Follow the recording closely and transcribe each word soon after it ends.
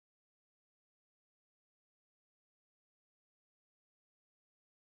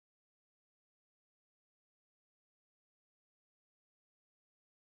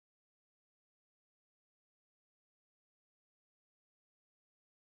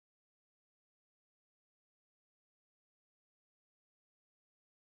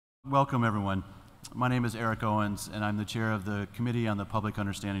Welcome, everyone. My name is Erik Owens, and I'm the chair of the Committee on the Public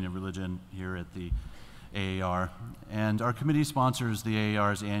Understanding of Religion here at the AAR. And our committee sponsors the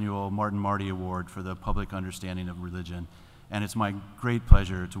AAR's annual Marty Award for the Public Understanding of Religion. And it's my great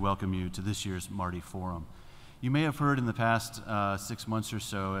pleasure to welcome you to this year's Marty Forum. You may have heard in the past 6 months or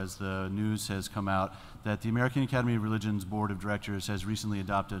so, as the news has come out, that the American Academy of Religion's Board of Directors has recently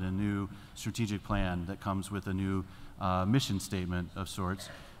adopted a new strategic plan that comes with a new mission statement of sorts.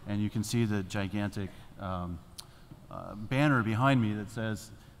 And you can see the gigantic banner behind me that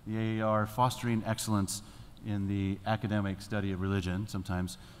says the AAR Fostering Excellence in the Academic Study of Religion,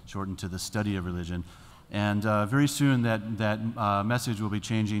 sometimes shortened to the Study of Religion. And very soon that message will be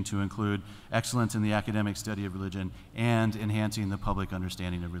changing to include excellence in the academic study of religion and enhancing the public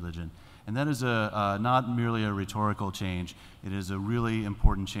understanding of religion. And that is not merely a rhetorical change, it is a really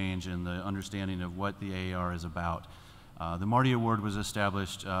important change in the understanding of what the AAR is about. The Marty Award was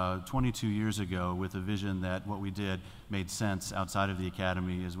established 22 years ago with a vision that what we did made sense outside of the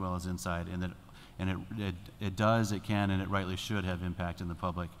academy as well as inside, and it does, it can, and it rightly should have impact in the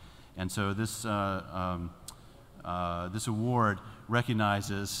public. And so this this award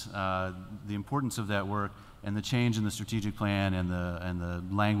recognizes the importance of that work, and the change in the strategic plan and the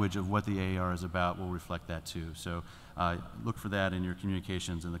language of what the AAR is about will reflect that too. So look for that in your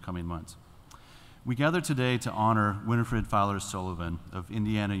communications in the coming months. We gather today to honor Winnifred Sullivan of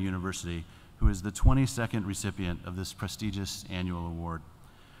Indiana University, who is the 22nd recipient of this prestigious annual award.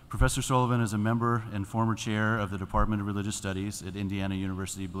 Professor Sullivan is a member and former chair of the Department of Religious Studies at Indiana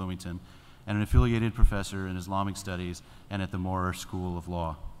University, Bloomington, and an affiliated professor in Islamic Studies and at the Moore School of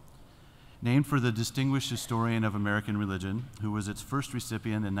Law. Named for the distinguished historian of American religion, who was its first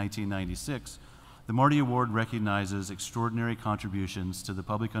recipient in 1996, the Marty Award recognizes extraordinary contributions to the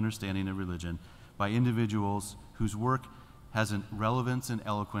public understanding of religion by individuals whose work has a relevance and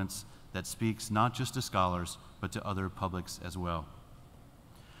eloquence that speaks not just to scholars, but to other publics as well.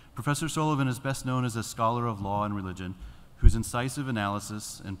 Professor Sullivan is best known as a scholar of law and religion, whose incisive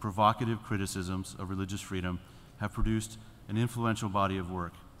analysis and provocative criticisms of religious freedom have produced an influential body of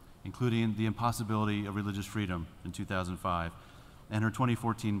work, including The Impossibility of Religious Freedom in 2005, and her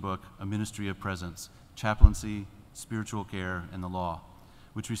 2014 book, A Ministry of Presence, Chaplaincy, Spiritual Care, and the Law,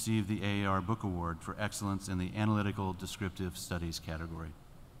 which received the AAR Book Award for Excellence in the Analytical Descriptive Studies category.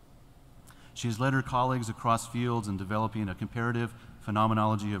 She has led her colleagues across fields in developing a comparative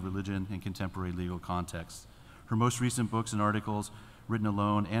phenomenology of religion in contemporary legal contexts. Her most recent books and articles, written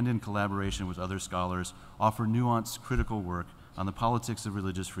alone and in collaboration with other scholars, offer nuanced, critical work on the politics of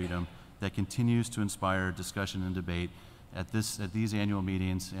religious freedom that continues to inspire discussion and debate at these annual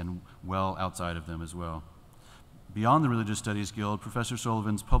meetings and well outside of them as well. Beyond the Religious Studies Guild, Professor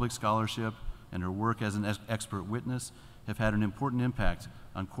Sullivan's public scholarship and her work as an expert witness have had an important impact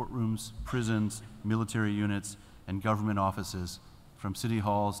on courtrooms, prisons, military units, and government offices, from city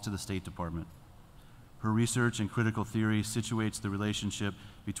halls to the State Department. Her research and critical theory situates the relationship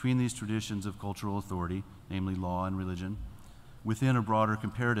between these traditions of cultural authority, namely law and religion, within a broader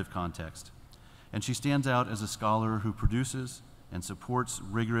comparative context. And she stands out as a scholar who produces and supports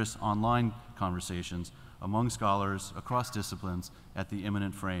rigorous online conversations among scholars across disciplines at the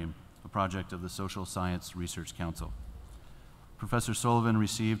Immanent Frame, a project of the Social Science Research Council. Professor Sullivan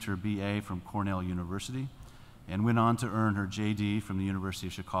received her BA from Cornell University and went on to earn her JD from the University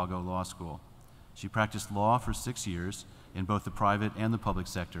of Chicago Law School. She practiced law for 6 years in both the private and the public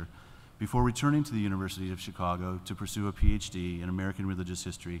sector before returning to the University of Chicago to pursue a PhD in American religious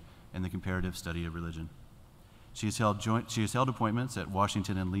history and the comparative study of religion. She has held appointments at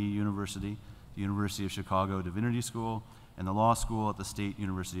Washington and Lee University, the University of Chicago Divinity School, and the Law School at the State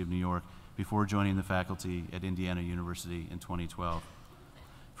University of New York before joining the faculty at Indiana University in 2012.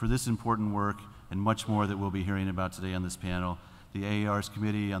 For this important work and much more that we'll be hearing about today on this panel, the AAR's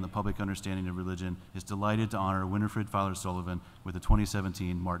Committee on the Public Understanding of Religion is delighted to honor Winnifred Sullivan with the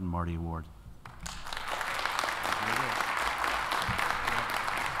 2017 Marty Award.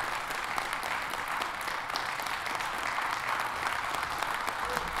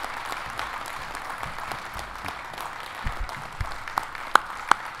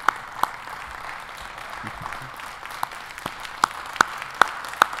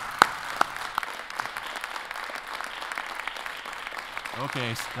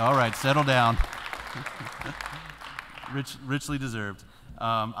 Okay, all right, settle down. Richly deserved.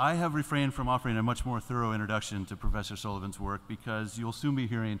 I have refrained from offering a much more thorough introduction to Professor Sullivan's work because you'll soon be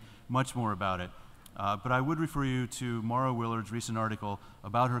hearing much more about it. But I would refer you to Maura Willard's recent article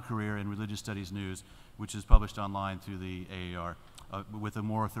about her career in Religious Studies News, which is published online through the AAR, with a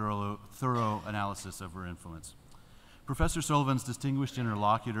more thorough analysis of her influence. Professor Sullivan's distinguished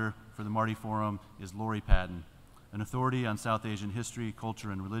interlocutor for the Marty Forum is Lori Patton, an authority on South Asian history, culture,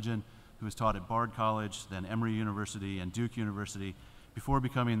 and religion who has taught at Bard College, then Emory University and Duke University, before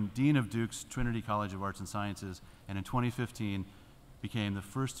becoming Dean of Duke's Trinity College of Arts and Sciences, and in 2015 became the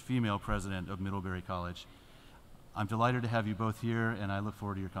first female president of Middlebury College. I'm delighted to have you both here, and I look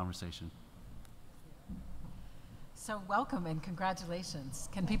forward to your conversation. So welcome and congratulations.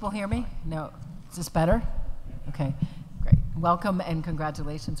 Can people hear me? No. Is this better? Okay, great. Welcome and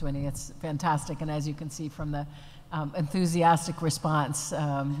congratulations, Winnie. It's fantastic, and as you can see from the enthusiastic response,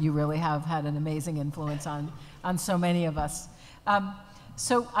 you really have had an amazing influence on so many of us.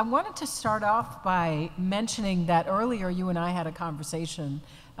 So I wanted to start off by mentioning that earlier you and I had a conversation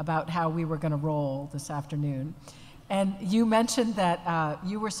about how we were going to roll this afternoon. And you mentioned that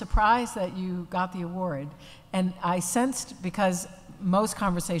you were surprised that you got the award. And I sensed, because most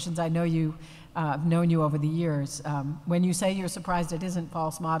conversations, I know you, I've known you over the years, when you say you're surprised, it isn't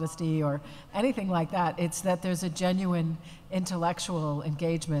false modesty or anything like that. It's that there's a genuine intellectual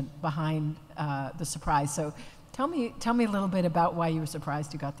engagement behind the surprise. So tell me a little bit about why you were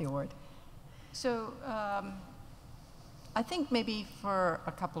surprised you got the award. So I think maybe for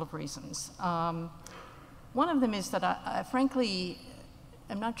a couple of reasons. One of them is that I frankly,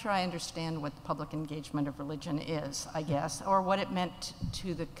 I'm not sure I understand what the public engagement of religion is, I guess, or what it meant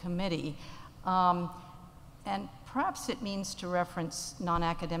to the committee. And perhaps it means to reference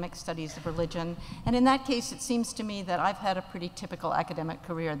non-academic studies of religion. And in that case, it seems to me that I've had a pretty typical academic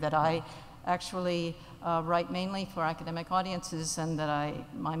career, that I actually write mainly for academic audiences, and that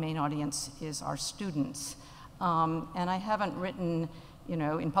my main audience is our students. And I haven't written,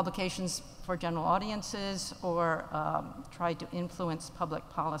 in publications for general audiences or tried to influence public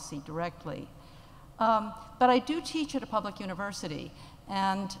policy directly. But I do teach at a public university,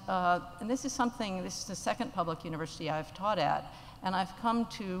 and this is the second public university I've taught at, and I've come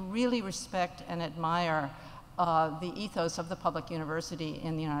to really respect and admire the ethos of the public university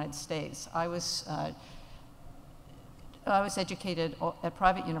in the United States. I was educated at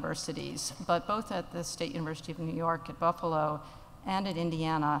private universities, but both at the State University of New York at Buffalo and at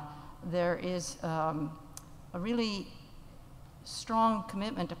Indiana, there is a really strong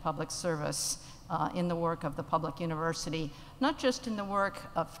commitment to public service in the work of the public university, not just in the work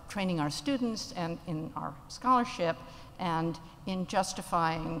of training our students and in our scholarship and in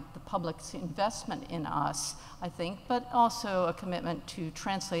justifying the public's investment in us, I think, but also a commitment to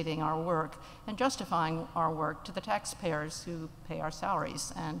translating our work and justifying our work to the taxpayers who pay our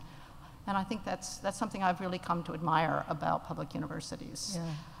salaries. And I think that's something I've really come to admire about public universities.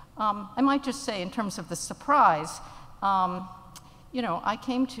 Yeah. I might just say, in terms of the surprise, I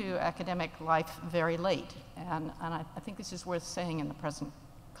came to academic life very late, and I think this is worth saying in the present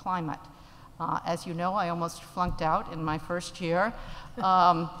climate. As you know, I almost flunked out in my first year.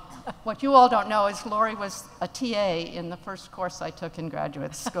 What you all don't know is Lori was a TA in the first course I took in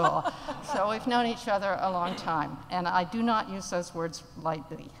graduate school. So we've known each other a long time, and I do not use those words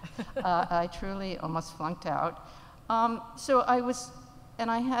lightly. I truly almost flunked out. So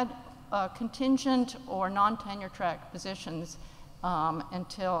I had contingent or non-tenure track positions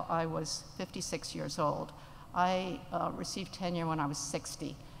until I was 56 years old. I received tenure when I was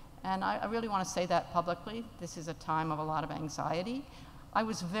 60. And I really want to say that publicly. This is a time of a lot of anxiety. I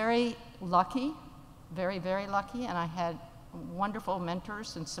was very lucky, very, very lucky, and I had wonderful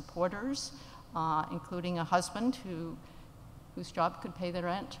mentors and supporters, including a husband whose job could pay the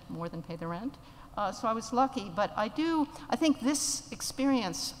rent, more than pay the rent. So I was lucky, but I think this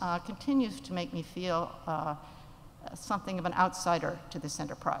experience continues to make me feel something of an outsider to this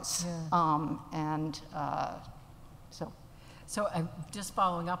enterprise. Yeah. So just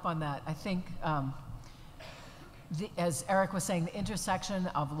following up on that, I think, as Erik was saying, the intersection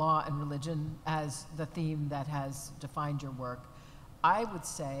of law and religion as the theme that has defined your work, I would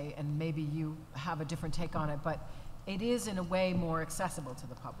say, and maybe you have a different take on it, but it is in a way more accessible to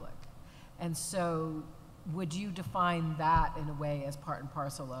the public. And so would you define that in a way as part and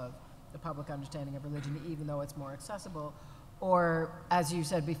parcel of the public understanding of religion, even though it's more accessible? Or, as you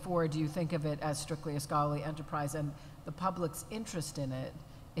said before, do you think of it as strictly a scholarly enterprise and the public's interest in it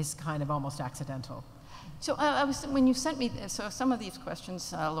is kind of almost accidental? So when you sent me, so some of these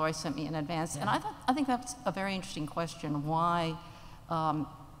questions Lori sent me in advance, yeah. And I think that's a very interesting question, why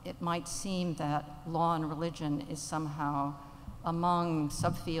it might seem that law and religion is somehow among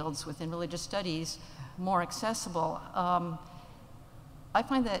subfields within religious studies more accessible. I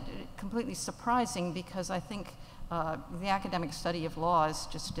find that completely surprising because I think the academic study of law is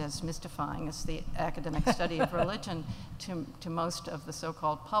just as mystifying as the academic study of religion to most of the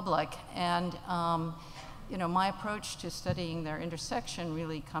so-called public. And you know, my approach to studying their intersection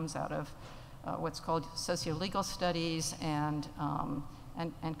really comes out of what's called socio-legal studies and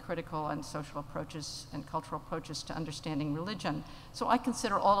critical and social approaches and cultural approaches to understanding religion. So I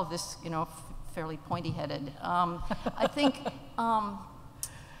consider all of this, you know, fairly pointy-headed. I think,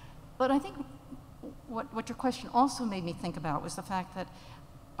 but I think what your question also made me think about was the fact that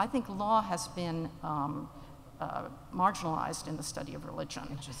I think law has been marginalized in the study of religion.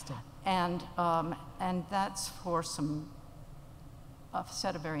 Interesting. And that's for a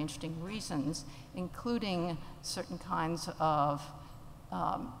set of very interesting reasons, including certain kinds of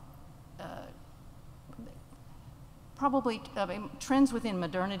probably trends within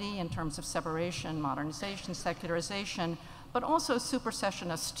modernity in terms of separation, modernization, secularization, but also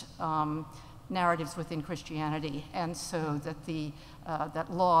supersessionist narratives within Christianity, and so that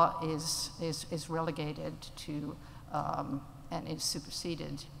that law is relegated to and is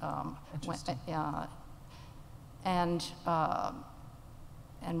superseded and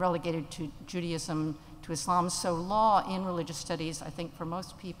relegated to Judaism, to Islam. So law in religious studies, I think for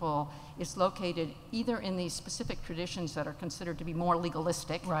most people, is located either in these specific traditions that are considered to be more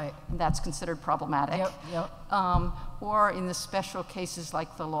legalistic, right, and that's considered problematic, yep. Or in the special cases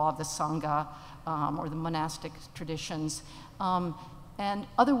like the law of the Sangha or the monastic traditions. And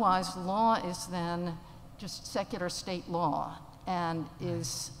otherwise, law is then just secular state law, and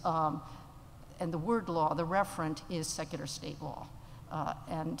and the word law, the referent, is secular state law.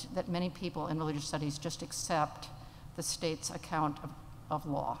 And that many people in religious studies just accept the state's account of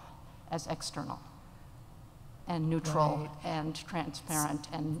law as external and neutral, right, and transparent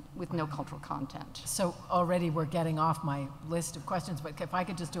and with no cultural content. So already we're getting off my list of questions, but if I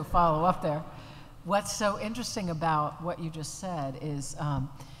could just do a follow-up there. What's so interesting about what you just said is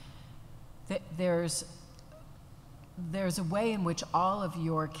that there's a way in which all of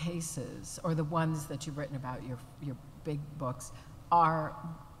your cases, or the ones that you've written about, your big books, are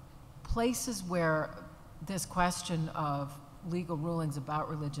places where this question of legal rulings about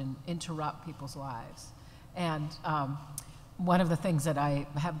religion interrupt people's lives. And one of the things that I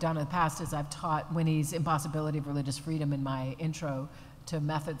have done in the past is I've taught Winnie's Impossibility of Religious Freedom in my intro to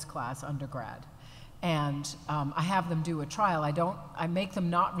methods class undergrad. And I have them do a trial. I make them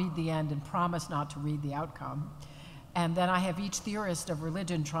not read the end and promise not to read the outcome. And then I have each theorist of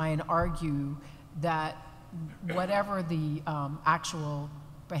religion try and argue that whatever the actual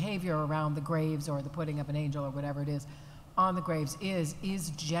behavior around the graves or the putting of an angel or whatever it is on the graves is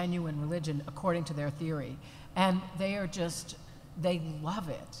genuine religion according to their theory. And they love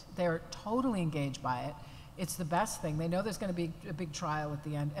it. They're totally engaged by it. It's the best thing. They know there's going to be a big trial at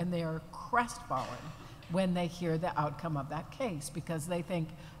the end, and they are crestfallen when they hear the outcome of that case, because they think,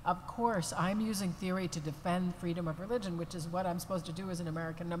 of course, I'm using theory to defend freedom of religion, which is what I'm supposed to do as an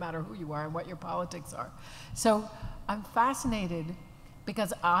American, no matter who you are and what your politics are. So I'm fascinated,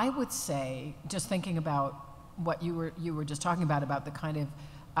 because I would say, just thinking about what you were just talking about the kind of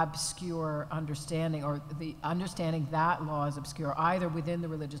obscure understanding, or the understanding that law is obscure, either within the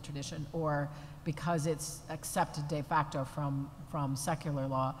religious tradition or because it's accepted de facto from secular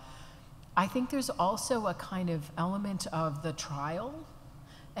law. I think there's also a kind of element of the trial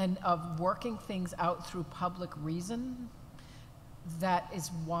and of working things out through public reason that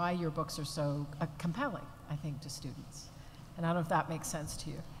is why your books are so compelling, I think, to students. And I don't know if that makes sense to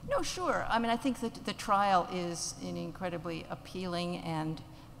you. No, sure. I mean, I think that the trial is incredibly appealing and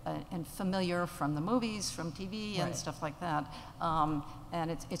familiar from the movies, from TV, and right, stuff like that.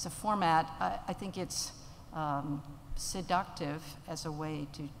 And it's a format. I think it's seductive as a way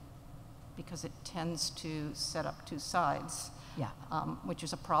to, because it tends to set up two sides, yeah, which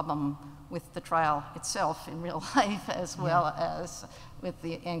is a problem with the trial itself in real life, as well as with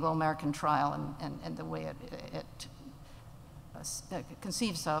the Anglo-American trial and the way it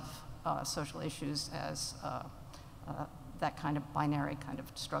conceives of social issues as that kind of binary kind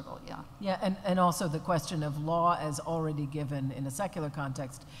of struggle, yeah. Yeah, and also the question of law as already given in a secular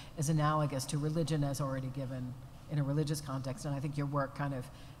context is analogous to religion as already given in a religious context, and I think your work kind of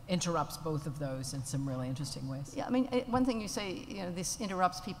interrupts both of those in some really interesting ways. Yeah, I mean, one thing you say, you know, this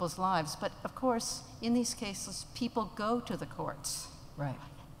interrupts people's lives, but of course, in these cases, people go to the courts. Right.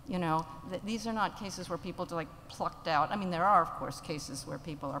 You know, these are not cases where people are like plucked out. I mean, there are, of course, cases where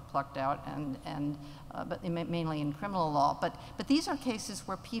people are plucked out, but mainly in criminal law. But these are cases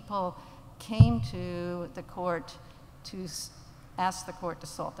where people came to the court to ask the court to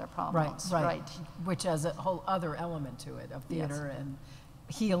solve their problems. Right. Which has a whole other element to it of theater, yes, and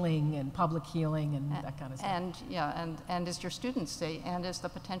healing and public healing and that kind of stuff. And as your students say, and as the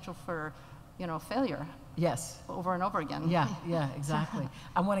potential for, you know, failure Yes. over and over again. Yeah, yeah, exactly.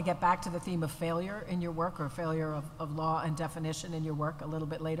 I want to get back to the theme of failure in your work, or failure of law and definition in your work a little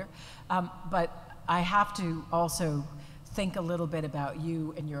bit later. But I have to also think a little bit about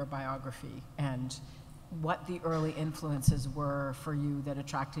you and your biography and what the early influences were for you that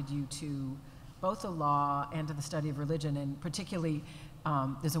attracted you to both the law and to the study of religion. And particularly,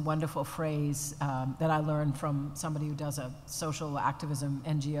 there's a wonderful phrase that I learned from somebody who does a social activism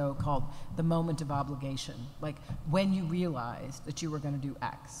NGO called the moment of obligation, like when you realized that you were going to do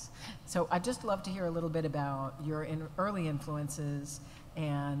X. So I'd just love to hear a little bit about your early influences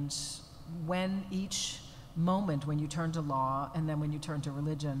and when each moment when you turned to law and then when you turned to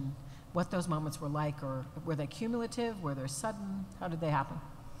religion, what those moments were like, or were they cumulative, were they sudden, how did they happen?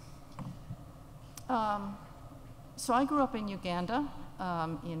 So I grew up in Uganda,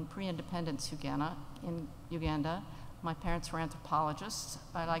 in pre-independence Uganda. My parents were anthropologists.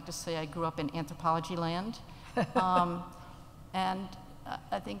 I like to say I grew up in anthropology land. And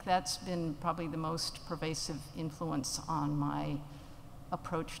I think that's been probably the most pervasive influence on my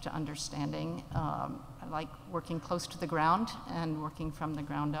approach to understanding. I like working close to the ground and working from the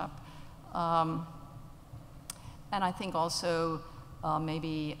ground up. And I think also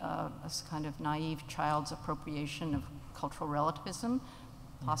maybe a kind of naive child's appropriation of cultural relativism,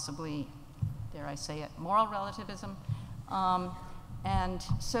 possibly, dare I say it, moral relativism. And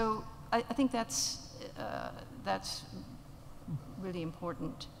so I think that's really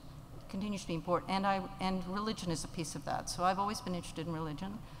important, continues to be important, and religion is a piece of that. So I've always been interested in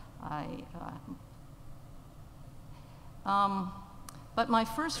religion. But my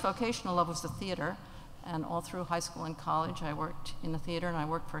first vocational love was the theater, and all through high school and college I worked in the theater, and I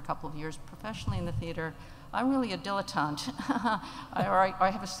worked for a couple of years professionally in the theater. I'm really a dilettante, or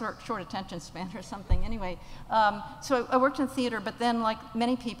I have a short attention span or something. Anyway, so I worked in theater, but then, like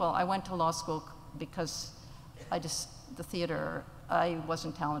many people, I went to law school because the theater, I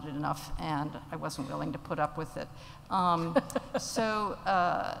wasn't talented enough, and I wasn't willing to put up with it. So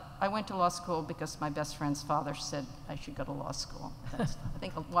I went to law school because my best friend's father said I should go to law school. That's, I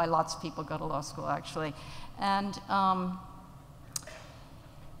think, why lots of people go to law school, actually. And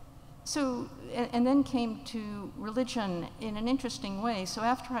and then came to religion in an interesting way. So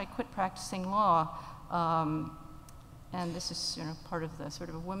after I quit practicing law, and this is part of the sort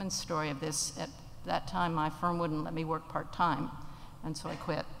of a women's story of this, at that time my firm wouldn't let me work part-time, and so I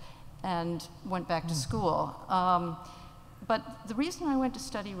quit and went back to school. But the reason I went to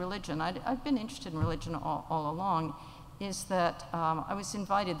study religion, I've been interested in religion all along, is that I was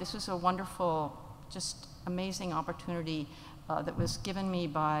invited. This was a wonderful, just amazing opportunity that was given me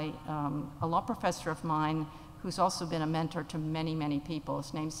by a law professor of mine who's also been a mentor to many, many people.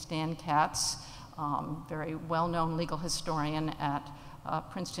 His name's Stan Katz, very well-known legal historian at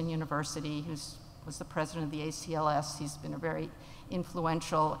Princeton University, who was the president of the ACLS. He's been very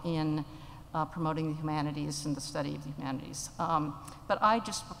influential in promoting the humanities and the study of the humanities. But I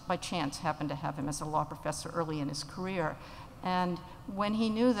just, by chance, happened to have him as a law professor early in his career. And when he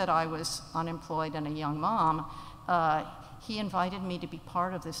knew that I was unemployed and a young mom, he invited me to be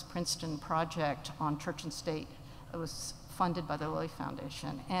part of this Princeton project on church and state. It was funded by the Lilly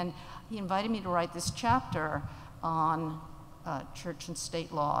Foundation. And he invited me to write this chapter on church and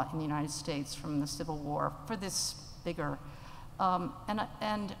state law in the United States from the Civil War for this bigger.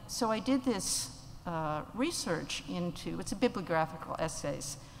 And so I did this research into, it's a bibliographical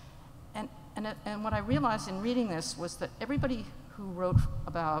essays. And what I realized in reading this was that everybody who wrote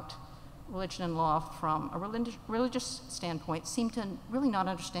about religion and law from a religious standpoint seemed to really not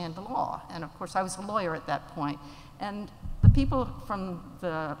understand the law. And of course, I was a lawyer at that point. And the people from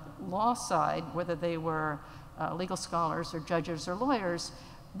the law side, whether they were legal scholars or judges or lawyers,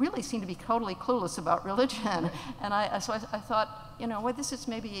 really seemed to be totally clueless about religion. And so I thought, well, this is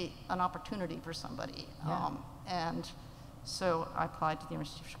maybe an opportunity for somebody. Yeah. And so I applied to the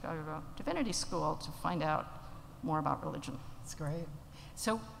University of Chicago Divinity School to find out more about religion. That's great.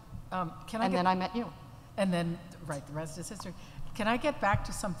 So then I met you. And then, right, the rest is history. Can I get back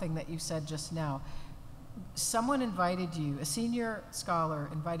to something that you said just now? Someone invited you, a senior scholar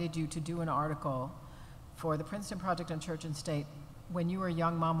invited you to do an article for the Princeton Project on Church and State when you were a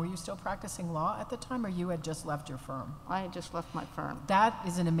young mom. Were you still practicing law at the time, or you had just left your firm? I had just left my firm. That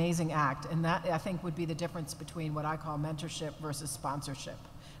is an amazing act, and that, I think, would be the difference between what I call mentorship versus sponsorship.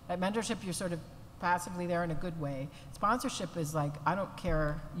 At mentorship, you're sort of passively there in a good way. Sponsorship is like, I don't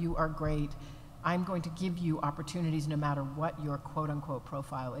care, you are great, I'm going to give you opportunities no matter what your quote-unquote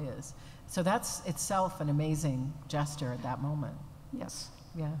profile is. So that's itself an amazing gesture at that moment. Yes.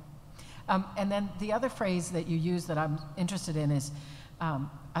 Yeah. And then the other phrase that you use that I'm interested in is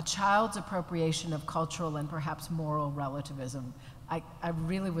a child's appropriation of cultural and perhaps moral relativism. I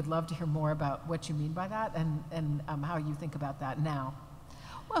really would love to hear more about what you mean by that and how you think about that now.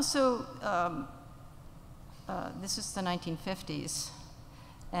 Well, so this is the 1950s,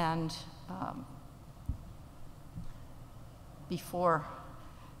 and before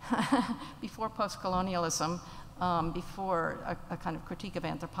post-colonialism, before a kind of critique of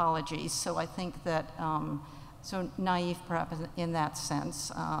anthropology. So I think that, so naive perhaps in that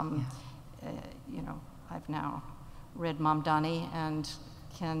sense. You know, I've now read Mamdani and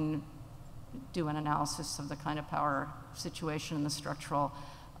can do an analysis of the kind of power situation and the structural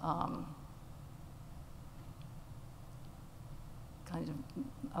kind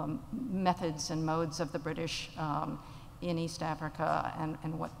of methods and modes of the British in East Africa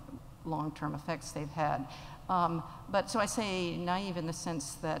and what long-term effects they've had. But so I say naive in the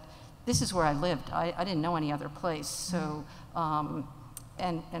sense that this is where I lived. I didn't know any other place. So,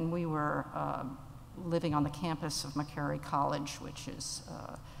 and we were living on the campus of Macquarie College, which is,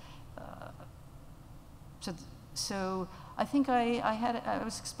 so I think I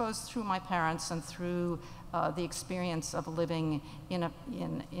was exposed through my parents and through the experience of living in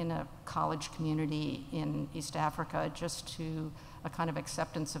a college community in East Africa, just to a kind of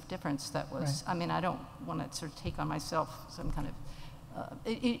acceptance of difference that was, right. I mean, I don't want to sort of take on myself some kind of,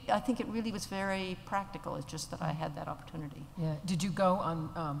 I think it really was very practical. It's just that I had that opportunity. Yeah. Did you go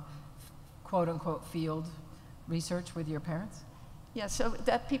on quote unquote field research with your parents? Yeah, so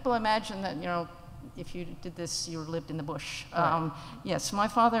that people imagine that, you know, if you did this, you lived in the bush. Right. Yes, my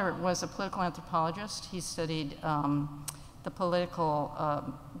father was a political anthropologist. He studied the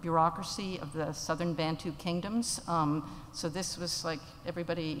political bureaucracy of the southern Bantu kingdoms. So this was like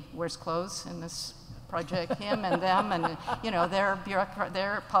everybody wears clothes in this project, him and them, and you know,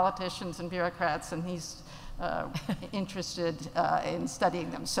 they're politicians and bureaucrats, and he's interested in studying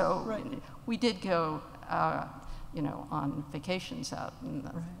them. So right. We did go you know, on vacations out in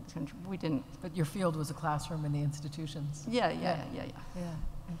the country. We didn't. But your field was a classroom in the institutions. Yeah. Yeah,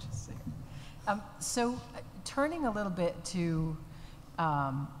 interesting. So turning a little bit to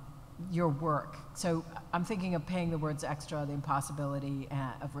your work. So I'm thinking of Paying the Words Extra, the impossibility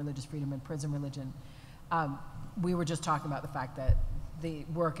of religious freedom in prison religion. We were just talking about the fact that the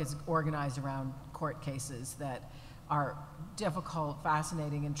work is organized around court cases that are difficult,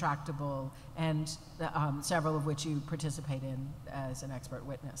 fascinating, intractable, and several of which you participate in as an expert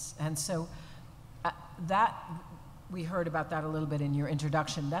witness. And so that, we heard about that a little bit in your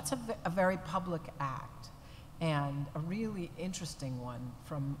introduction. That's a very public act, and a really interesting one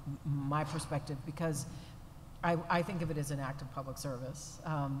from my perspective, because I think of it as an act of public service.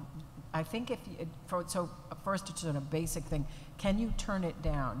 I think so first, it's a basic thing. Can you turn it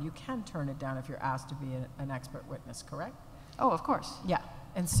down? You can turn it down if you're asked to be an expert witness, correct? Oh, of course. Yeah,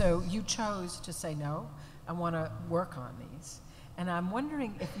 and so you chose to say, no, I want to work on these. And I'm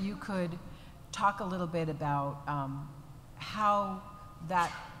wondering if you could talk a little bit about how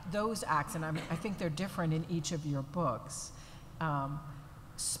those acts, and I think they're different in each of your books,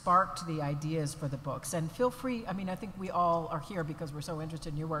 sparked the ideas for the books. And feel free, I mean, I think we all are here because we're so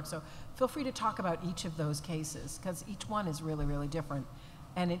interested in your work, so feel free to talk about each of those cases, because each one is really, really different.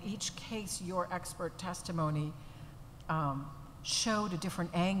 And in each case, your expert testimony showed a different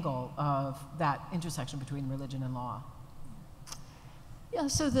angle of that intersection between religion and law. Yeah,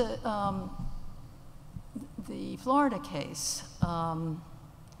 so the Florida case,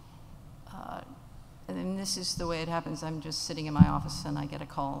 and this is the way it happens. I'm just sitting in my office and I get a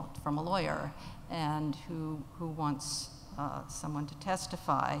call from a lawyer and who wants someone to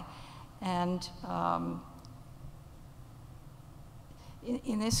testify. And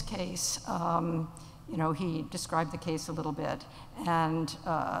in this case, you know, he described the case a little bit. And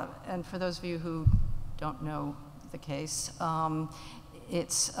for those of you who don't know the case,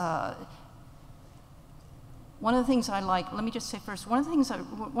 it's one of the things I like, let me just say first, one of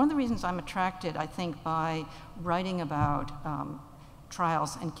the reasons I'm attracted, I think, by writing about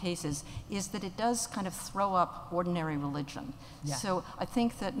trials and cases is that it does kind of throw up ordinary religion. Yeah. So I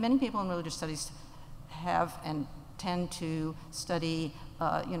think that many people in religious studies have and tend to study,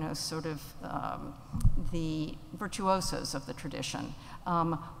 you know, sort of the virtuosos of the tradition,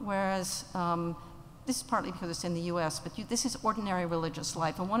 whereas this is partly because it's in the US, but this is ordinary religious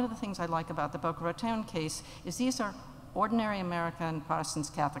life. And one of the things I like about the Boca Raton case is these are ordinary American Protestants,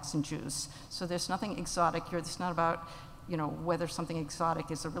 Catholics, and Jews. So there's nothing exotic here. This is not about, you know, whether something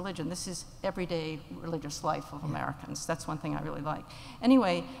exotic is a religion. This is everyday religious life of Americans. That's one thing I really like.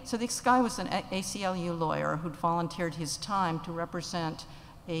 Anyway, so this guy was an ACLU lawyer who'd volunteered his time to represent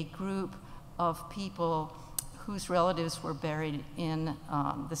a group of people whose relatives were buried in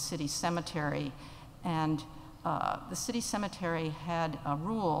the city cemetery. And the city cemetery had a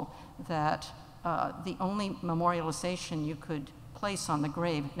rule that the only memorialization you could place on the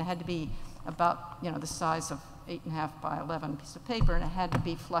grave, and it had to be about the size of 8.5 by 11 piece of paper, and it had to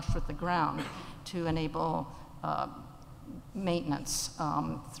be flush with the ground to enable maintenance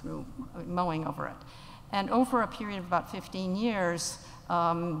through mowing over it. And over a period of about 15 years,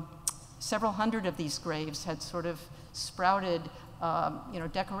 several hundred of these graves had sort of sprouted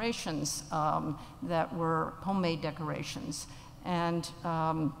decorations that were homemade decorations. And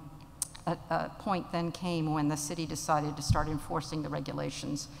a point then came when the city decided to start enforcing the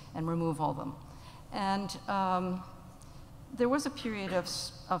regulations and remove all of them. And there was a period of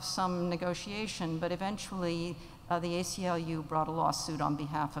some negotiation, but eventually the ACLU brought a lawsuit on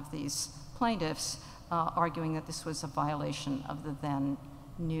behalf of these plaintiffs, arguing that this was a violation of the then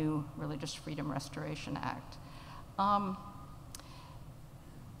new Religious Freedom Restoration Act.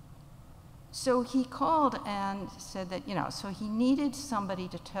 So he called and said that, so he needed somebody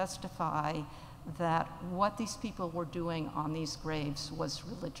to testify that what these people were doing on these graves was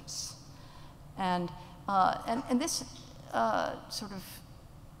religious. And this sort of,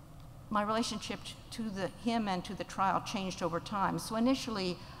 my relationship to him and to the trial changed over time. So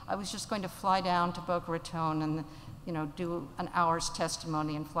initially, I was just going to fly down to Boca Raton and, do an hour's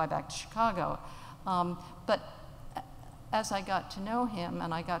testimony and fly back to Chicago. But as I got to know him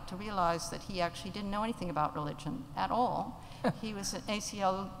and I got to realize that he actually didn't know anything about religion at all. He was an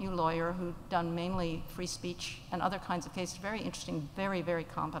ACLU lawyer who'd done mainly free speech and other kinds of cases, very interesting, very, very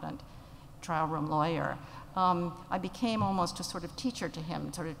competent trial room lawyer. I became almost a sort of teacher to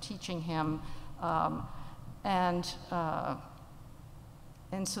him, sort of teaching him, and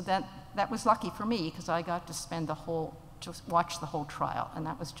so that was lucky for me because I got to to watch the whole trial, and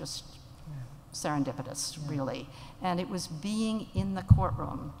that was just serendipitous, really. And it was being in the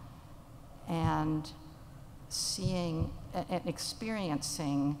courtroom and seeing and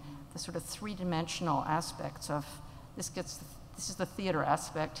experiencing the sort of three-dimensional aspects of this is the theater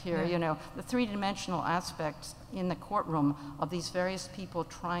aspect here, the three-dimensional aspects in the courtroom of these various people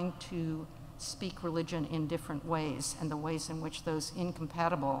trying to speak religion in different ways, and the ways in which those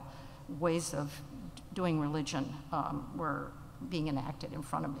incompatible ways of doing religion were being enacted in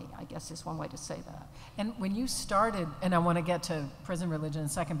front of me, I guess is one way to say that. And when you started, and I want to get to prison religion in a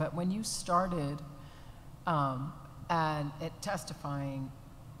second, but when you started at testifying,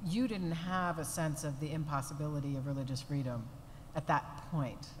 you didn't have a sense of the impossibility of religious freedom at that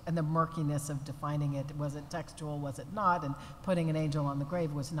point, and the murkiness of defining it. Was it textual, was it not? And putting an angel on the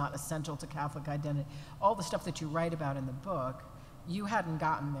grave was not essential to Catholic identity. All the stuff that you write about in the book, you hadn't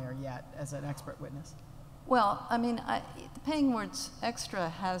gotten there yet as an expert witness. Well, I mean, the Paying Words Extra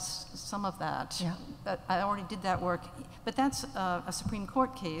has some of that. Yeah. I already did that work, but that's a Supreme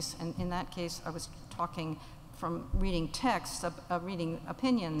Court case, and in that case, I was talking from reading texts, reading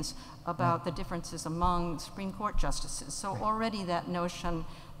opinions about the differences among Supreme Court justices. So already that notion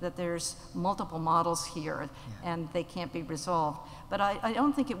that there's multiple models here and they can't be resolved. But I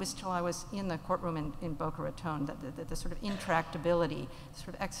don't think it was till I was in the courtroom in Boca Raton that the sort of intractability,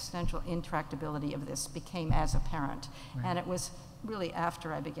 sort of existential intractability of this became as apparent. Right. And it was really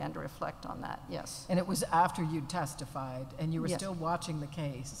after I began to reflect on that, yes. And it was after you testified and you were still watching the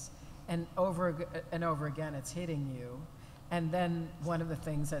case, and over and over again it's hitting you. And then one of the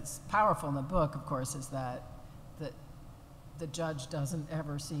things that's powerful in the book, of course, is that the judge doesn't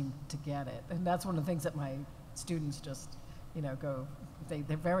ever seem to get it. And that's one of the things that my students just,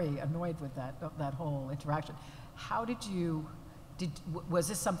 they're very annoyed with that whole interaction. How was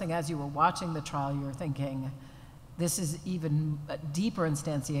this something as you were watching the trial you were thinking, this is even a deeper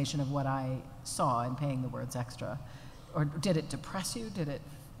instantiation of what I saw in Paying the Words Extra? Or did it depress you? Did it,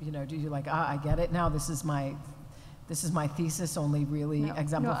 do you like, I get it now, this is my thesis only really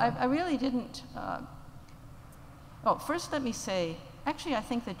exemplified? No, I really didn't. First let me say, actually I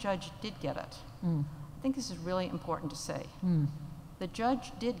think the judge did get it. I think this is really important to say. The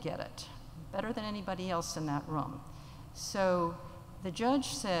judge did get it, better than anybody else in that room. So the judge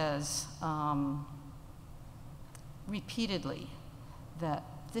says repeatedly that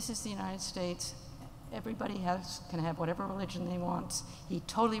this is the United States, everybody can have whatever religion they want. He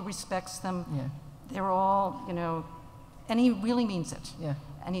totally respects them. Yeah. They're all, and he really means it. Yeah.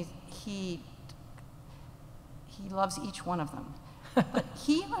 And he loves each one of them. But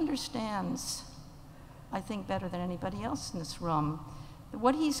he understands, I think better than anybody else in this room, that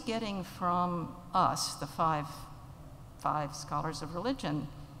what he's getting from us, the five scholars of religion,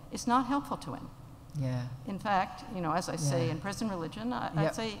 is not helpful to him. Yeah. In fact, you know, as I say in prison religion,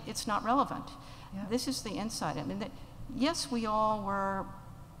 I'd say it's not relevant. Yep. This is the insight. I mean, yes, we all were,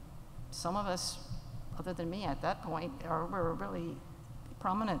 some of us, other than me at that point, were really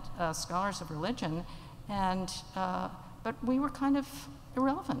prominent scholars of religion, and but we were kind of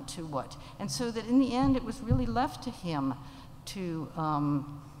irrelevant to what. And so that in the end, it was really left to him to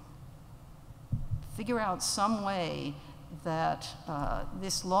figure out some way that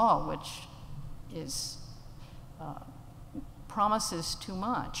this law, which is promises too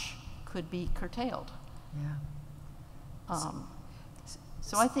much, could be curtailed. Yeah.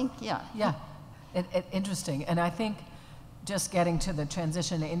 So I think, yeah. Yeah, interesting. And I think just getting to the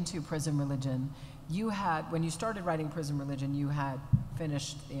transition into prison religion, you had, when you started writing prison religion, you had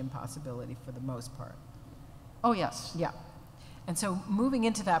finished The Impossibility for the most part. Oh, yes. Yeah. And so moving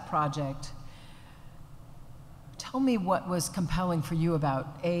into that project, tell me what was compelling for you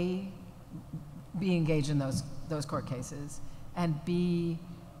about A, be engaged in those court cases, and B,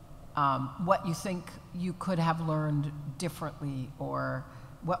 what you think you could have learned differently, or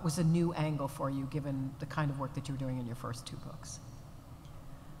what was a new angle for you given the kind of work that you were doing in your first two books?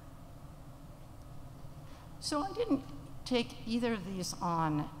 So I didn't take either of these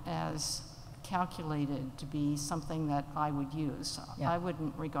on as calculated to be something that I would use. Yeah. I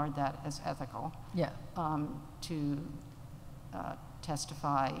wouldn't regard that as ethical. Yeah. To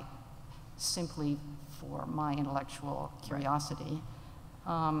testify simply for my intellectual curiosity.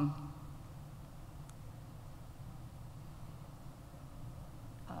 Right.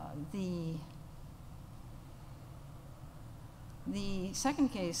 The second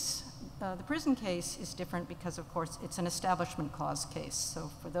case, the prison case, is different because, of course, it's an Establishment Clause case. So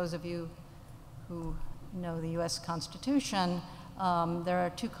for those of you who know the U.S. Constitution, there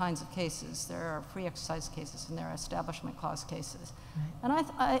are two kinds of cases. There are free exercise cases and there are Establishment Clause cases. Right.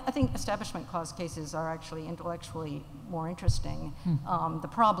 And I think Establishment Clause cases are actually intellectually more interesting. The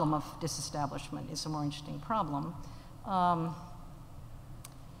problem of disestablishment is a more interesting problem.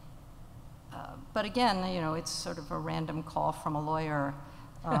 But again, you know, it's sort of a random call from a lawyer.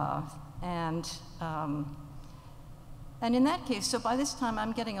 And in that case, so by this time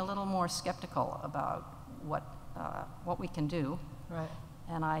I'm getting a little more skeptical about what we can do. Right.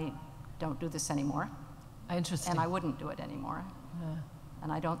 And I don't do this anymore. Interesting. And I wouldn't do it anymore. Yeah.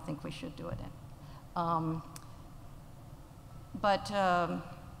 And I don't think we should do it.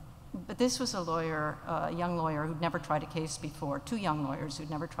 But this was a lawyer, a young lawyer who'd never tried a case before, two young lawyers who'd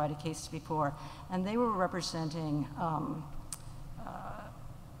never tried a case before, and they were representing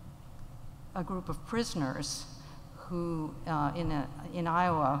a group of prisoners who, in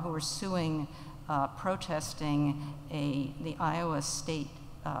Iowa, who were suing, protesting the Iowa State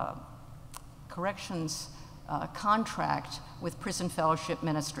Corrections contract with Prison Fellowship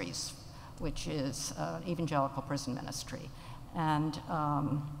Ministries, which is an evangelical prison ministry. And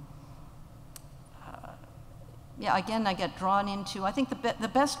yeah, again, I get drawn into, I think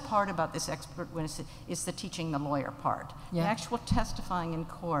the best part about this expert witness is the teaching the lawyer part. Yeah. The actual testifying in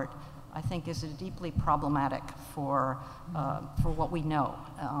court, I think, is deeply problematic for what we know.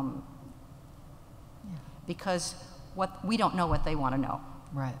 Because we don't know what they want to know.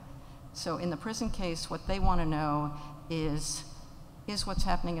 Right. So in the prison case, what they want to know is what's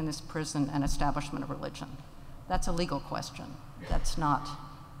happening in this prison an establishment of religion? That's a legal question. That's not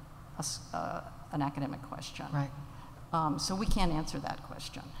an academic question. Right. So we can't answer that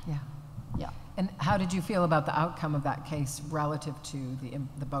question. Yeah. Yeah. And how did you feel about the outcome of that case relative to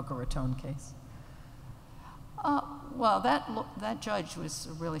the Boca Raton case? Well, that judge was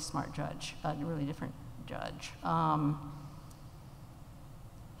a really smart judge, a really different judge.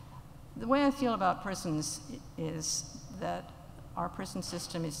 The way I feel about prisons is that our prison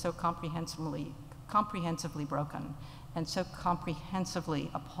system is so comprehensively broken and so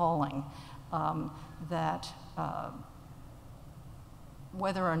comprehensively appalling that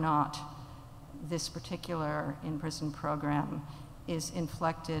whether or not this particular in-prison program is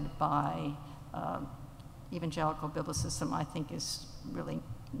inflected by evangelical biblicism, I think is really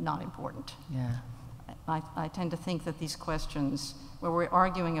not important. Yeah. I tend to think that these questions, where we're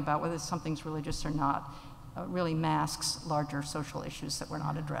arguing about whether something's religious or not, really masks larger social issues that we're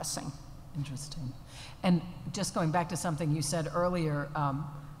not addressing. Interesting. And just going back to something you said earlier,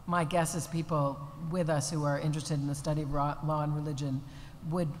 my guess is people with us who are interested in the study of law and religion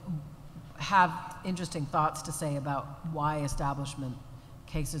would have interesting thoughts to say about why establishment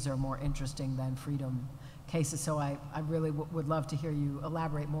cases are more interesting than freedom cases. So I really would love to hear you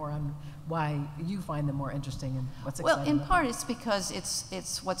elaborate more on why you find them more interesting and what's exciting. Well, in part it's because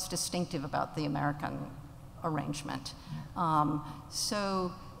it's what's distinctive about the American arrangement.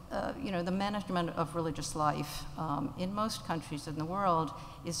 So the management of religious life in most countries in the world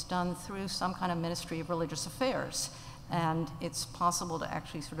is done through some kind of Ministry of Religious Affairs. And it's possible to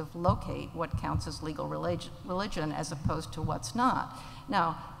actually sort of locate what counts as legal religion as opposed to what's not.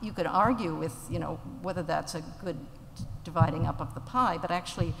 Now, you could argue with, whether that's a good dividing up of the pie, but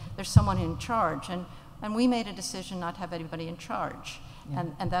actually there's someone in charge. And we made a decision not to have anybody in charge. Yeah.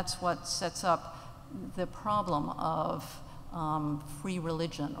 And that's what sets up the problem of free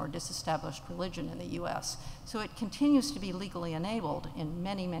religion or disestablished religion in the US. So it continues to be legally enabled in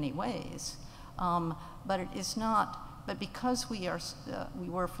many, many ways. But it is not. But because we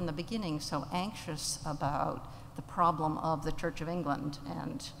were from the beginning so anxious about the problem of the Church of England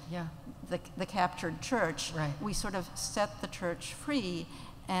and the captured church, right, we sort of set the church free,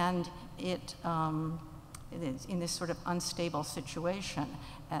 and it is in this sort of unstable situation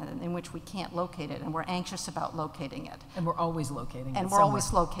in which we can't locate it, and we're anxious about locating it. And we're always locating it. And we're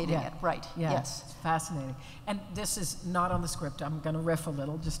always locating it, right, yeah. Yes. It's fascinating. And this is not on the script. I'm going to riff a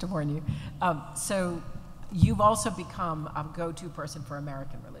little, just to warn you. So you've also become a go-to person for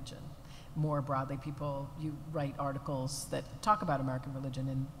American religion. More broadly, you write articles that talk about American religion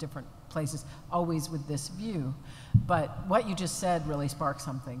in different places, always with this view. But what you just said really sparked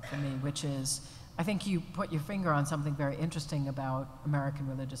something for me, which is, I think you put your finger on something very interesting about American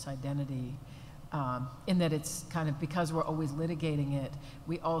religious identity, in that it's kind of, because we're always litigating it,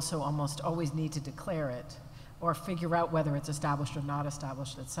 we also almost always need to declare it or figure out whether it's established or not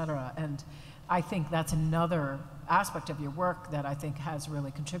established, et cetera. And I think that's another aspect of your work that I think has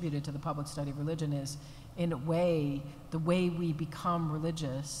really contributed to the public study of religion is, in a way, the way we become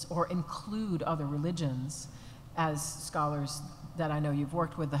religious or include other religions, as scholars that I know you've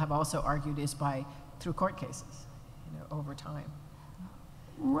worked with have also argued, is through court cases, over time.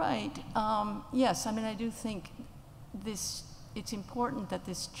 Right. Yes, I mean, I do think it's important that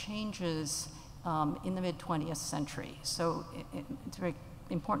this changes in the mid-20th century. So it's very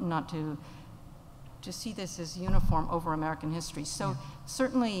important not to see this as uniform over American history. So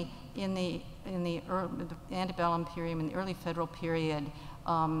certainly in the antebellum period, in the early federal period,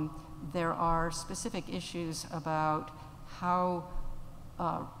 there are specific issues about how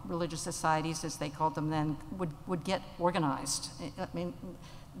religious societies, as they called them then, would get organized. I mean,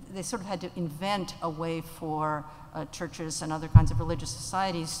 they sort of had to invent a way for churches and other kinds of religious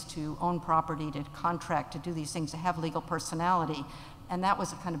societies to own property, to contract, to do these things, to have legal personality. And that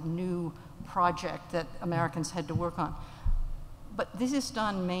was a kind of new project that Americans had to work on. But this is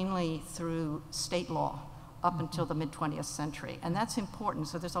done mainly through state law up until the mid-20th century. And that's important.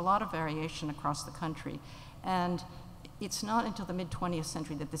 So there's a lot of variation across the country. And it's not until the mid-20th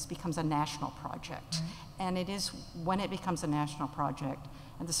century that this becomes a national project. Mm-hmm. And it is when it becomes a national project,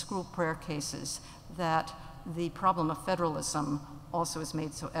 and the school prayer cases, that the problem of federalism also is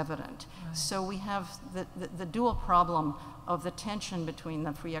made so evident. Right. So we have the dual problem of the tension between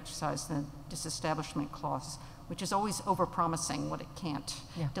the free exercise and the disestablishment clause, which is always overpromising what it can't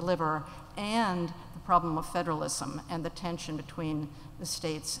deliver, and the problem of federalism and the tension between the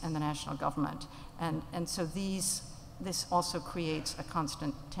states and the national government. And so this also creates a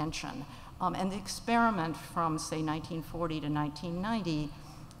constant tension. And the experiment from, say, 1940 to 1990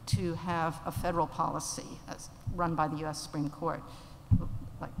 to have a federal policy run by the US Supreme Court,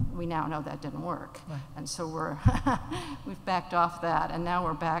 like, we now know that didn't work. Right. And so we've backed off that, and now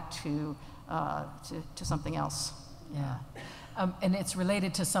we're back to something else. Yeah. And it's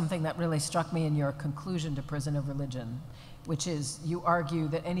related to something that really struck me in your conclusion to Prison of Religion, which is you argue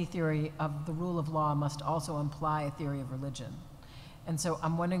that any theory of the rule of law must also imply a theory of religion. And so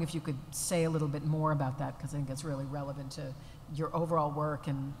I'm wondering if you could say a little bit more about that, because I think it's really relevant to your overall work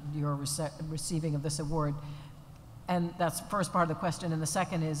and your receiving of this award. And that's the first part of the question. And the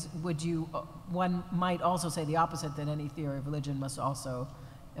second is, one might also say the opposite, that any theory of religion must also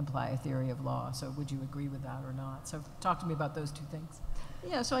imply a theory of law. So would you agree with that or not? So talk to me about those two things.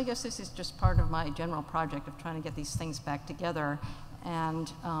 Yeah, so I guess this is just part of my general project of trying to get these things back together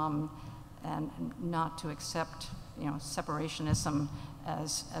and not to accept, separationism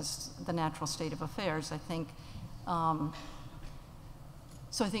as the natural state of affairs. I think,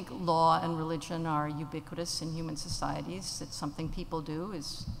 so I think law and religion are ubiquitous in human societies. It's something people do,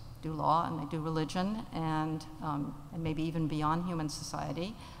 is do law and they do religion, and maybe even beyond human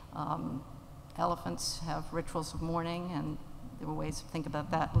society. Elephants have rituals of mourning, and there were ways to think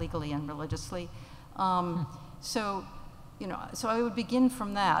about that legally and religiously. So I would begin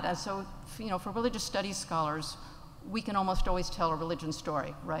from that. And so, for religious studies scholars, we can almost always tell a religion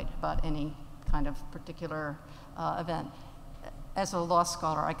story, right, about any kind of particular event. as a law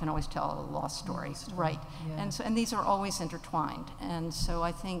scholar, I can always tell a law story, right? Yeah. And these are always intertwined. And so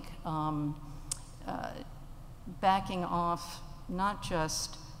I think backing off not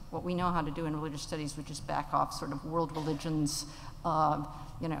just what we know how to do in religious studies, which is back off sort of world religions,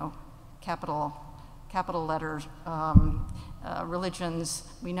 you know, capital letters, religions.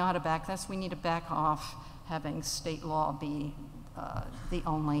 We know how to back this. We need to back off having state law be the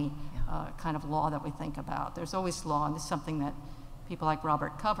only kind of law that we think about. There's always law, and it's something that people like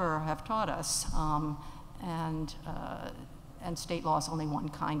Robert Cover have taught us. And state law is only one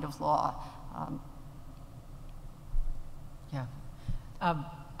kind of law. Yeah.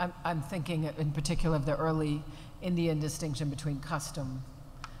 I'm thinking in particular of the early Indian distinction between custom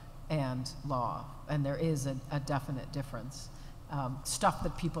and law, and there is a definite difference. Stuff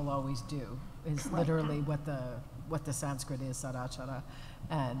that people always do is literally what the Sanskrit is, sadachara,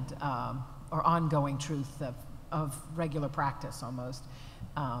 and or ongoing truth of regular practice almost.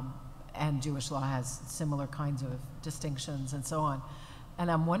 And Jewish law has similar kinds of distinctions and so on. And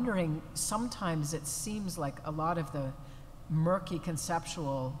I'm wondering, sometimes it seems like a lot of the murky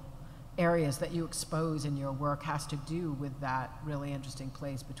conceptual areas that you expose in your work has to do with that really interesting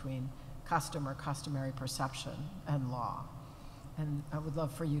place between custom or customary perception and law. And I would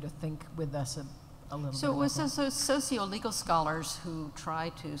love for you to think with us a little bit. So it was socio-legal scholars who try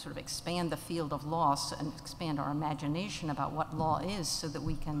to sort of expand the field of law and expand our imagination about what law is, so that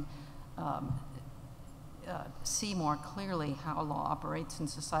we can see more clearly how law operates in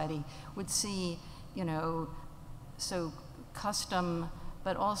society, would see, you know, so custom,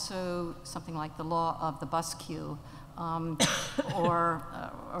 but also something like the law of the bus queue, or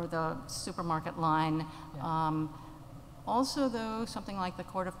the supermarket line. Yeah. Also, though, something like the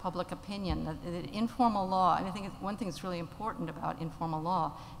court of public opinion, the informal law. And I think one thing that's really important about informal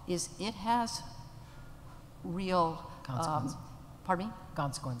law is it has real consequences. Pardon me?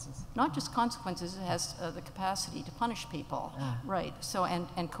 Consequences. Not just consequences, it has the capacity to punish people, right? So,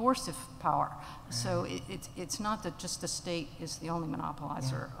 and coercive power. Right. So it's not that just the state is the only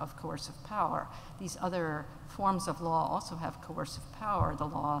monopolizer of coercive power. These other forms of law also have coercive power. The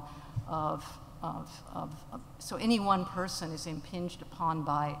law so any one person is impinged upon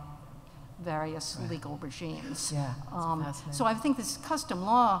by various legal regimes. Yeah, so I think this custom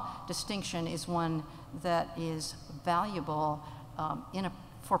law distinction is one that is valuable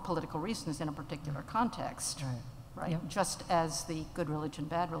for political reasons in a particular context, right? Yep. Just as the good religion,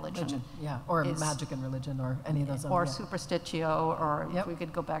 bad religion. Yeah, or magic and religion, or any of those other. Or superstitio, or we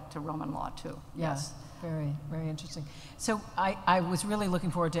could go back to Roman law too. Yeah. Yes. Very, very interesting. So I was really looking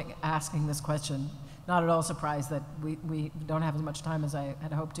forward to asking this question. Not at all surprised that we don't have as much time as I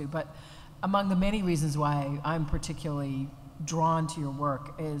had hoped to, but among the many reasons why I'm particularly drawn to your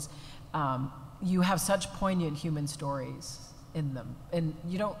work is you have such poignant human stories in them, and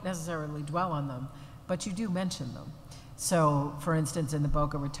you don't necessarily dwell on them, but you do mention them. So, for instance, in the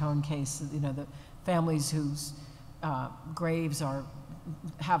Boca Raton case, you know, the families whose graves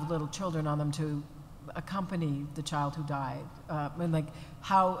have little children on them to accompany the child who died, and like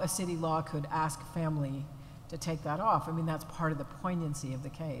how a city law could ask a family to take that off. I mean, that's part of the poignancy of the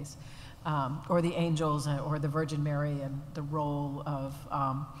case. Or the angels, or the Virgin Mary, and the role of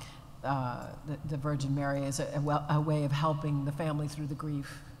the Virgin Mary as a way of helping the family through the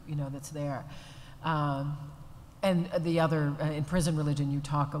grief, you know, that's there. And the other, in prison religion, you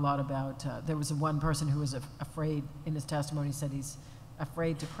talk a lot about, there was one person who was afraid, in his testimony, said he's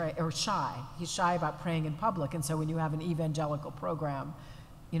afraid to pray, or shy. He's shy about praying in public. And so when you have an evangelical program,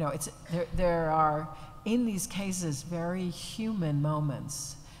 you know, there are, in these cases, very human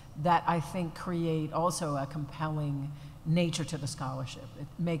moments that I think create also a compelling nature to the scholarship. It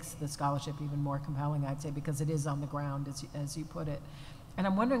makes the scholarship even more compelling, I'd say, because it is on the ground, as you put it. And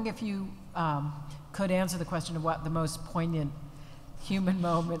I'm wondering if you could answer the question of what the most poignant human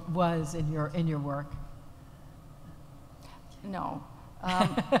moment was in your work. No.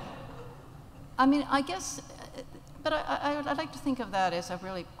 I mean, I guess, but I'd like to think of that as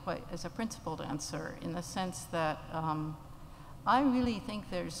a principled answer, in the sense that I really think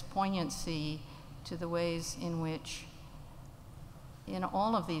there's poignancy to the ways in which, in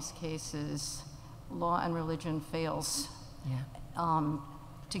all of these cases, law and religion fails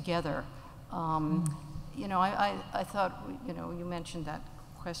together. You know, I thought, you know, you mentioned that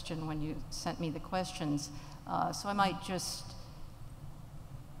question when you sent me the questions, so I might just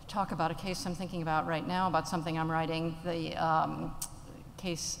talk about a case I'm thinking about right now, about something I'm writing, the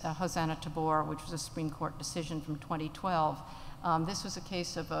case Hosanna Tabor, which was a Supreme Court decision from 2012. This was a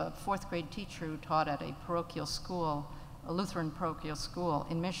case of a fourth grade teacher who taught at a parochial school, a Lutheran parochial school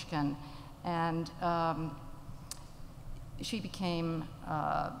in Michigan. And she became,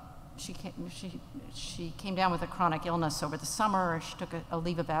 she came down with a chronic illness over the summer. She took a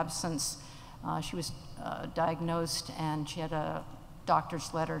leave of absence. She was diagnosed, and she had a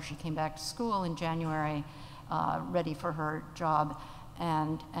doctor's letter. She came back to school in January, ready for her job,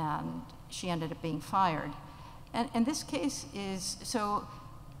 and she ended up being fired. And this case is, so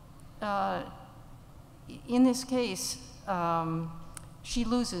in this case, she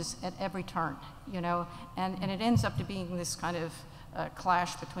loses at every turn, you know, and it ends up to being this kind of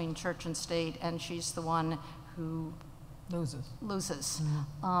clash between church and state, and she's the one who loses.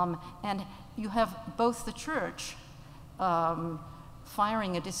 Mm-hmm. And you have both the church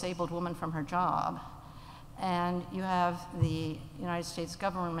firing a disabled woman from her job, and you have the United States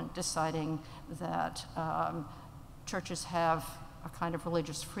government deciding that churches have a kind of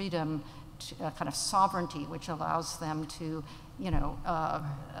religious freedom, a kind of sovereignty, which allows them to, you know,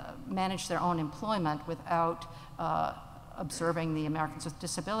 manage their own employment without observing the Americans with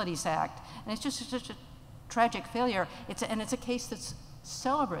Disabilities Act. And it's just such a tragic failure. And it's a case that's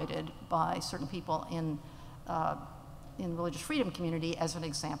celebrated by certain people in religious freedom community as an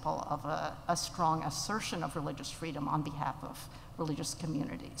example of a strong assertion of religious freedom on behalf of religious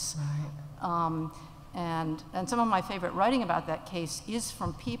communities. Right. And some of my favorite writing about that case is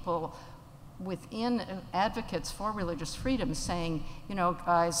from people within advocates for religious freedom saying, you know,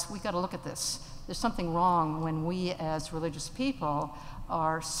 guys, we got to look at this. There's something wrong when we as religious people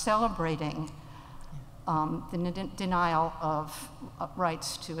are celebrating the denial of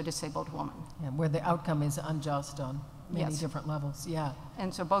rights to a disabled woman. Yeah, where the outcome is unjust on many different levels, yeah.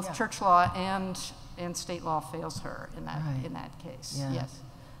 And so both church law and state law fails her in that, in that case, yes.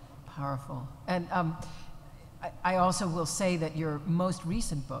 Powerful. And I also will say that your most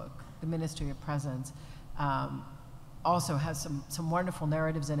recent book, The Ministry of Presence, also has some wonderful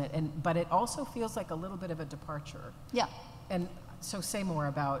narratives in it, but it also feels like a little bit of a departure. Yeah. And so say more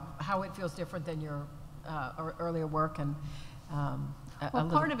about how it feels different than your earlier work. And well,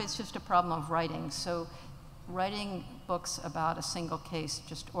 part of it's just a problem of writing. So writing books about a single case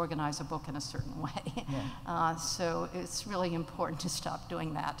just organize a book in a certain way. Yeah. So it's really important to stop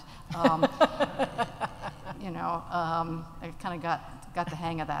doing that. You know, I kind of got the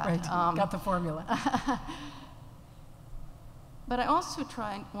hang of that. Right, got the formula. But I also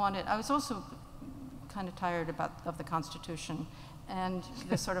I was also kind of tired of the Constitution and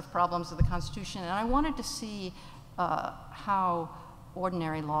the sort of problems of the Constitution, and I wanted to see how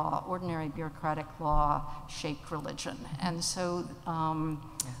ordinary law, ordinary bureaucratic law shaped religion. And so,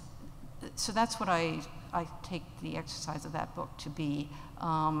 so that's what I take the exercise of that book to be.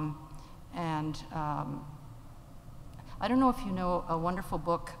 I don't know if you know a wonderful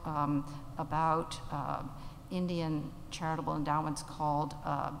book about Indian charitable endowments called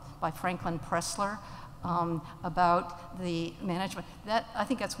by Franklin Pressler about the management. I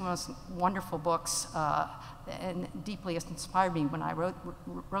think that's one of the most wonderful books and deeply inspired me when I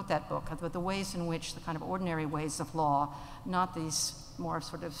wrote that book, the ways in which the kind of ordinary ways of law, not these more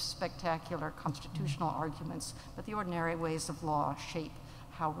sort of spectacular constitutional arguments, but the ordinary ways of law shape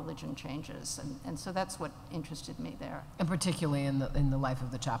how religion changes, and so that's what interested me there. And particularly in the life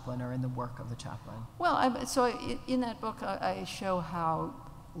of the chaplain, or in the work of the chaplain. Well, so in that book, I show how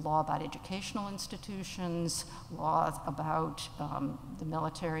law about educational institutions, law about the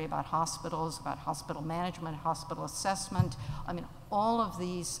military, about hospitals, about hospital management, hospital assessment. I mean, all of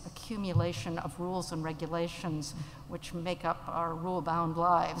these accumulation of rules and regulations which make up our rule-bound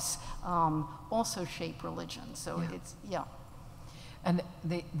lives also shape religion. So it's, And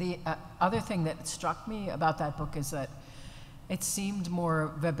the other thing that struck me about that book is that it seemed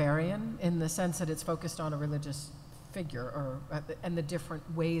more Weberian in the sense that it's focused on a religious figure, and the different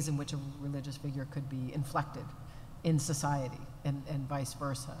ways in which a religious figure could be inflected in society, and vice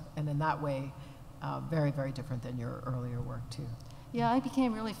versa. And in that way, very, very different than your earlier work, too. Yeah, I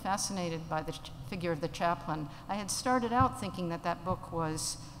became really fascinated by the figure of the chaplain. I had started out thinking that book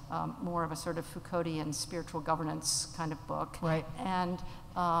was more of a sort of Foucauldian spiritual governance kind of book. Right. And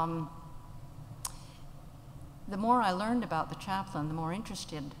the more I learned about the chaplain, the more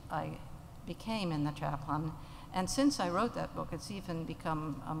interested I became in the chaplain. And since I wrote that book, it's even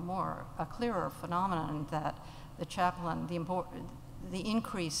become a clearer phenomenon that the chaplain, the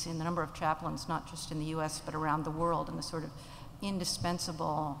increase in the number of chaplains, not just in the US, but around the world, and the sort of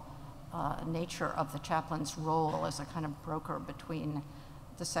indispensable nature of the chaplain's role as a kind of broker between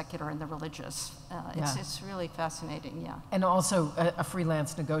the secular and the religious. It's really fascinating, yeah. And also a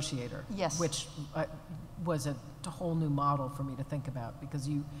freelance negotiator. Yes. Which was a whole new model for me to think about, because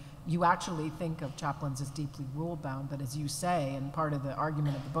you actually think of chaplains as deeply rule-bound, but as you say, and part of the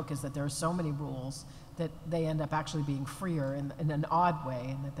argument of the book is that there are so many rules that they end up actually being freer in an odd way,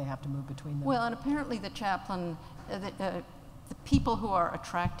 and that they have to move between them. Well, and apparently the chaplain, the people who are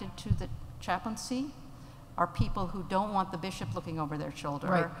attracted to the chaplaincy are people who don't want the bishop looking over their shoulder.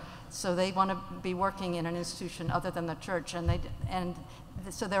 Right. So they want to be working in an institution other than the church, and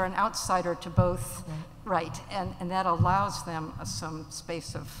so they're an outsider to both, right? And that allows them some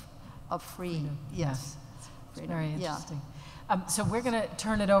space of freedom. Yes. Freedom. Very interesting. So we're going to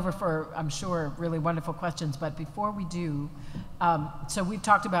turn it over for, I'm sure, really wonderful questions. But before we do, so we've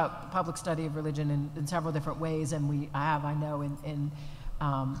talked about public study of religion in several different ways, and I know, in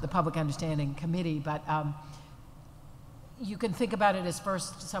the Public Understanding Committee. But you can think about it as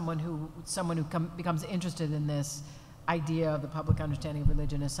first someone who becomes interested in this idea of the public understanding of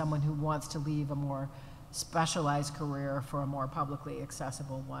religion as someone who wants to leave a more specialized career for a more publicly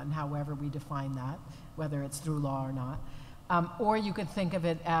accessible one, however we define that, whether it's through law or not. Or you could think of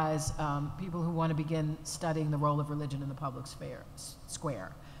it as people who want to begin studying the role of religion in the public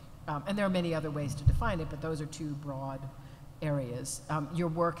square. And there are many other ways to define it, but those are two broad areas. Your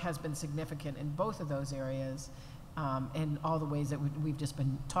work has been significant in both of those areas, in all the ways that we've just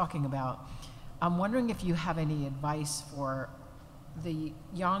been talking about. I'm wondering if you have any advice for the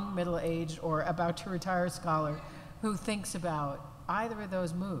young, middle-aged, or about to retire scholar who thinks about either of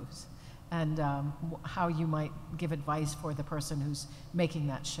those moves, and how you might give advice for the person who's making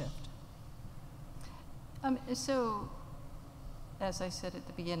that shift. So, as I said at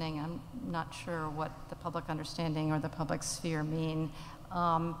the beginning, I'm not sure what the public understanding or the public sphere mean.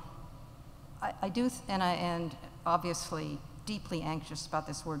 I do, and obviously deeply anxious about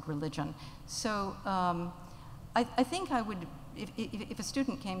this word religion. So I think I would, if a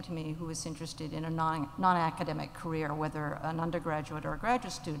student came to me who was interested in a non-academic career, whether an undergraduate or a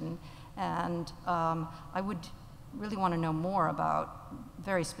graduate student, and I would really want to know more about,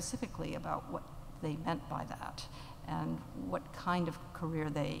 very specifically, about what they meant by that and what kind of career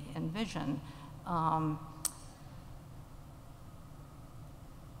they envision. I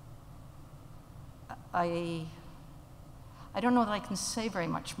don't know that I can say very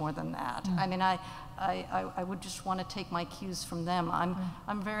much more than that. I mean, I would just want to take my cues from them.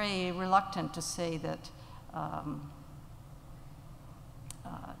 I'm very reluctant to say that,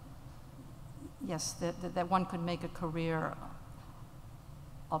 yes, that one could make a career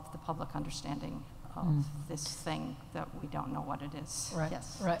of the public understanding of this thing that we don't know what it is. Right.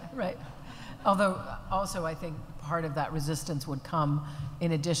 Yes. Right. Although, also, I think part of that resistance would come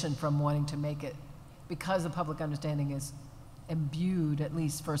in addition from wanting to make it, because the public understanding is imbued, at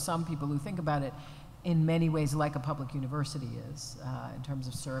least for some people who think about it, in many ways like a public university is, in terms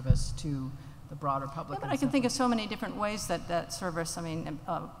of service to the broader public. Yeah, but I can think of so many different ways that service. I mean,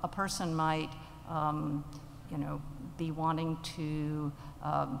 a person might, be wanting to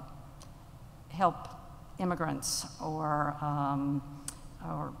help immigrants, or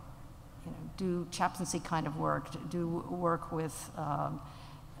do chaplaincy kind of work, do work with.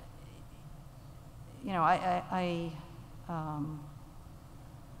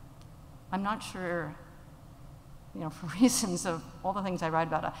 I'm not sure, for reasons of all the things I write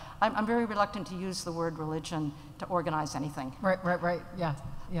about, I'm very reluctant to use the word religion to organize anything. Right, yeah.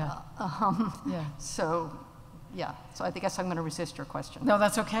 Yeah. So I guess I'm going to resist your question. No,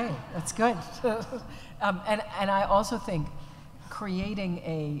 that's okay, that's good. And I also think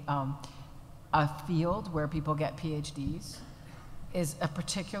creating a field where people get PhDs is a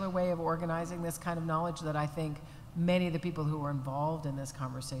particular way of organizing this kind of knowledge that I think many of the people who are involved in this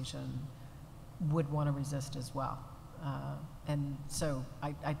conversation would want to resist as well. And so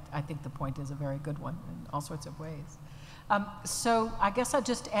I think the point is a very good one in all sorts of ways. So I guess I'll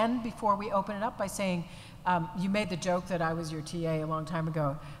just end before we open it up by saying, you made the joke that I was your TA a long time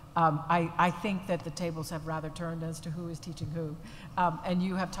ago. I think that the tables have rather turned as to who is teaching who. And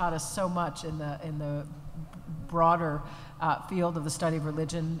you have taught us so much in the broader field of the study of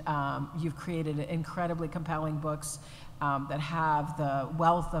religion. You've created incredibly compelling books that have the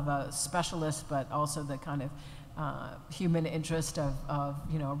wealth of a specialist, but also the kind of human interest of a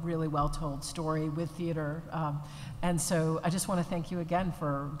really well-told story with theater. And so I just want to thank you again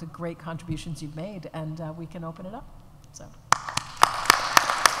for the great contributions you've made, and we can open it up. So.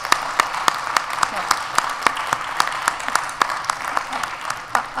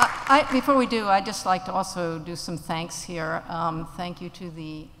 Before we do, I'd just like to also do some thanks here. Thank you to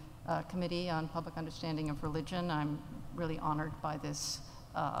the Committee on Public Understanding of Religion. I'm really honored by this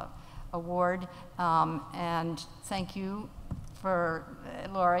award. And thank you for,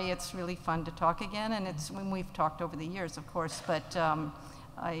 Laurie, it's really fun to talk again, and it's when we've talked over the years, of course, but I'm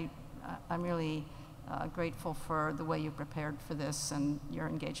really grateful for the way you prepared for this and your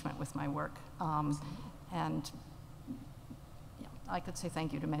engagement with my work. And yeah, I could say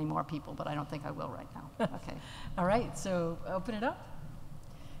thank you to many more people, but I don't think I will right now. Okay. All right, so open it up.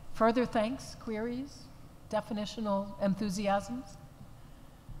 Further thanks, queries, definitional enthusiasms?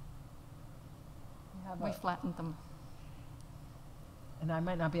 We flattened them. And I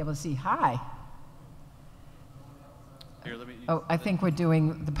might not be able to see. Hi. Here, let me. Oh, I think we're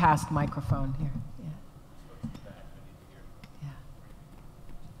doing the past microphone here. Yeah.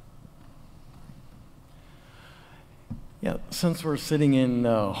 Yeah. Yeah, since we're sitting in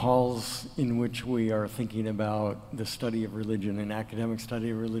halls in which we are thinking about the study of religion and academic study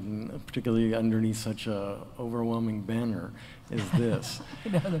of religion, particularly underneath such a overwhelming banner as this,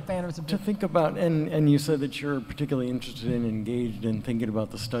 You know, the banner's a to bit. think about, and you said that you're particularly interested and engaged in thinking about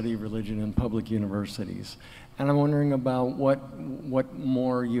the study of religion in public universities. And I'm wondering about what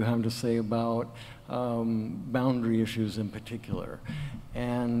more you have to say about boundary issues in particular.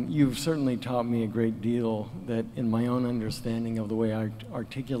 And you've certainly taught me a great deal that in my own understanding of the way I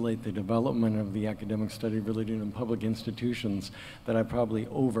articulate the development of the academic study of religion in public institutions, that I probably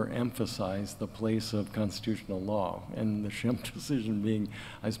overemphasize the place of constitutional law, and the Schempp decision being,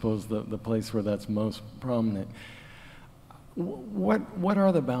 I suppose, the place where that's most prominent. What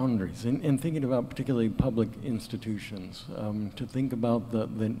are the boundaries in thinking about particularly public institutions, to think about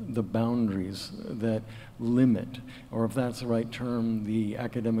the boundaries that limit, or if that's the right term, the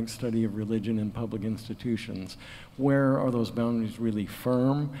academic study of religion in public institutions? Where are those boundaries really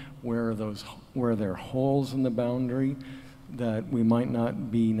firm? Where are there holes in the boundary that we might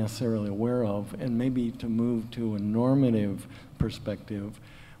not be necessarily aware of? And maybe to move to a normative perspective,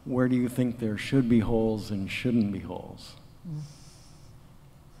 where do you think there should be holes and shouldn't be holes?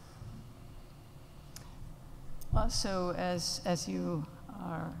 So as you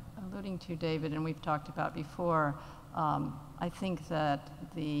are alluding to, David, and we've talked about before, I think that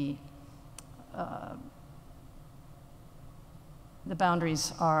the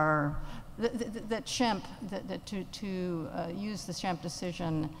boundaries are that Schempp, to use the Schempp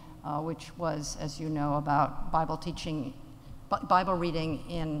decision, which was, as you know, about Bible reading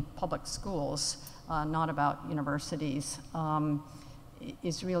in public schools, not about universities,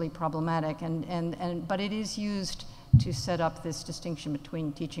 is really problematic. But it is used to set up this distinction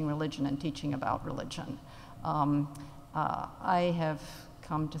between teaching religion and teaching about religion. I have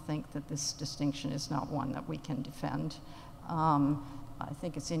come to think that this distinction is not one that we can defend. I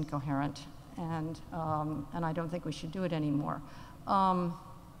think it's incoherent, and I don't think we should do it anymore.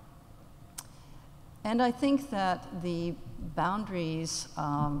 And I think that the boundaries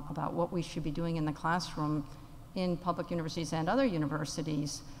about what we should be doing in the classroom in public universities and other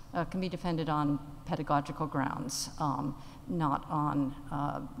universities can be defended on pedagogical grounds, not on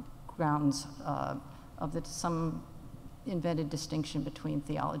grounds of some invented distinction between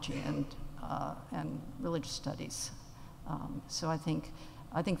theology and religious studies. So I think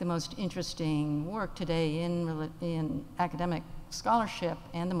the most interesting work today in academic scholarship,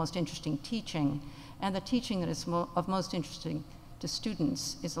 and the most interesting teaching, and the teaching that is of most interesting to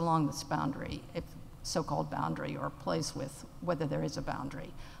students, is along this boundary, so-called boundary, or plays with whether there is a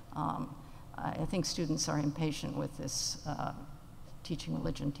boundary. I think students are impatient with this teaching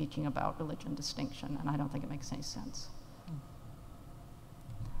religion, teaching about religion distinction, and I don't think it makes any sense.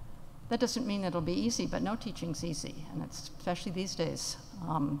 That doesn't mean it'll be easy, but no teaching's easy, and it's especially these days.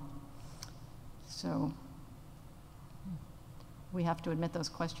 So we have to admit those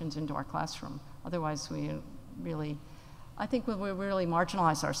questions into our classroom. Otherwise, I think we really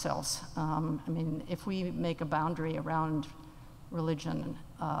marginalize ourselves. I mean, if we make a boundary around religion,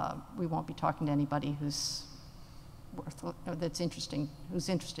 we won't be talking to anybody who's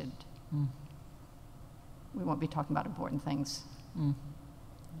interested. Mm. We won't be talking about important things. Mm.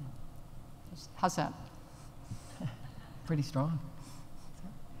 How's that? Pretty strong.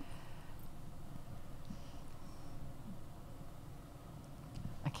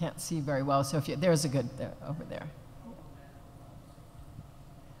 I can't see very well, so there's a good, over there.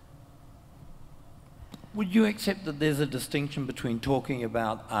 Would you accept that there's a distinction between talking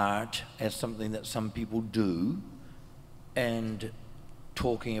about art as something that some people do and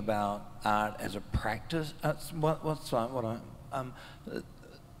talking about art as a practice?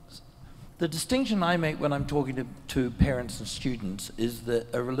 The distinction I make when I'm talking to parents and students is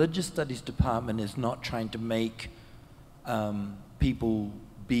that a religious studies department is not trying to make people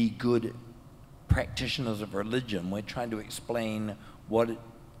be good practitioners of religion. We're trying to explain what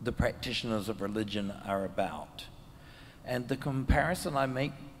the practitioners of religion are about. And the comparison I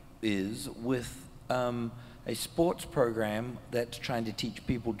make is with a sports program that's trying to teach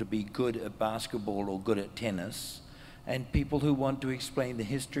people to be good at basketball or good at tennis, and people who want to explain the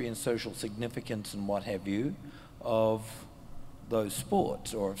history and social significance and what have you of those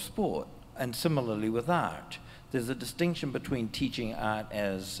sports or of sport. And similarly with art, there's a distinction between teaching art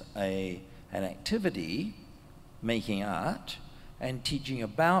as an activity, making art, and teaching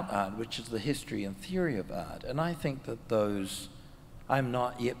about art, which is the history and theory of art. And I think that those, I'm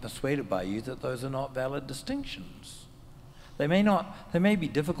not yet persuaded by you that those are not valid distinctions. They may be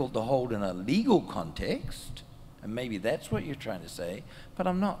difficult to hold in a legal context, and maybe that's what you're trying to say, but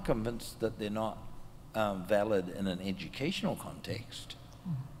I'm not convinced that they're not valid in an educational context.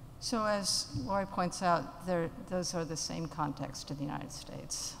 So as Laurie points out, those are the same context in the United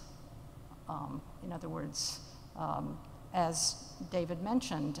States. In other words, as David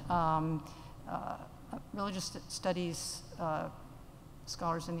mentioned, religious studies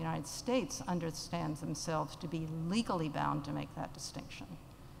scholars in the United States understand themselves to be legally bound to make that distinction.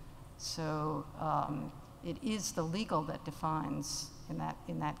 So it is the legal that defines, in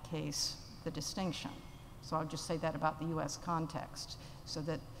that case, the distinction. So I'll just say that about the U.S. context, so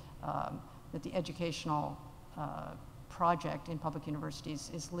that that the educational project in public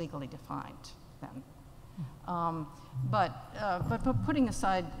universities is legally defined then. But putting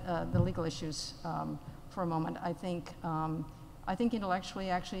aside the legal issues for a moment, I think intellectually,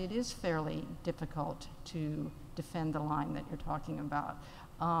 actually, it is fairly difficult to defend the line that you're talking about.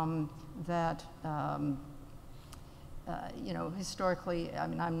 You know, historically, I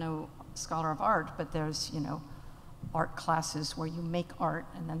mean, I'm no scholar of art, but there's, you know, art classes where you make art,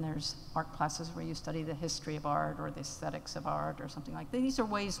 and then there's art classes where you study the history of art or the aesthetics of art or something like that. These are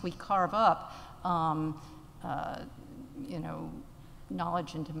ways we carve up, you know,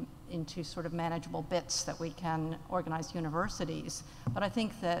 knowledge into sort of manageable bits that we can organize universities. But I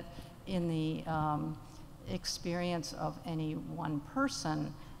think that in the experience of any one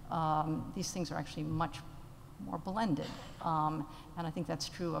person, these things are actually much more blended. And I think that's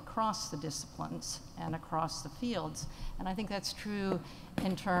true across the disciplines and across the fields. And I think that's true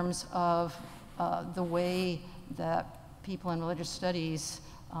in terms of the way that people in religious studies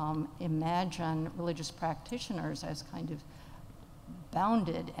imagine religious practitioners as kind of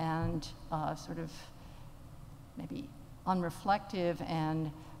bounded and sort of maybe unreflective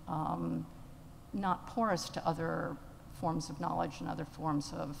and not porous to other forms of knowledge and other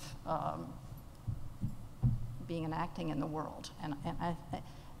forms of being and acting in the world, and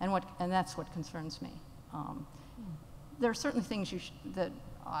that's what concerns me. There are certain things that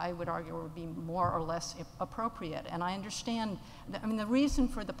I would argue would be more or less appropriate, and I understand. I mean, the reason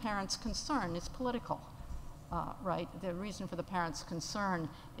for the parents' concern is political, right? The reason for the parents' concern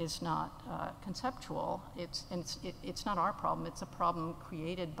is not conceptual. It's not our problem. It's a problem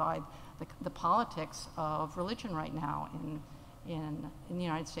created by the politics of religion right now in the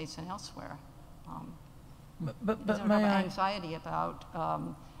United States and elsewhere. But there's may I? Anxiety about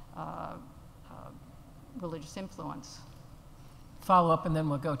religious influence. Follow up, and then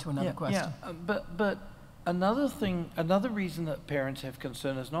we'll go to another question. Yeah, but another reason that parents have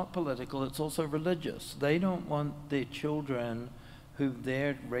concern is not political, it's also religious. They don't want their children, who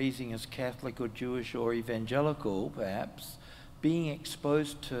they're raising as Catholic or Jewish or evangelical, perhaps, being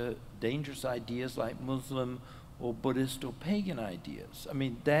exposed to dangerous ideas like Muslim or Buddhist or pagan ideas. I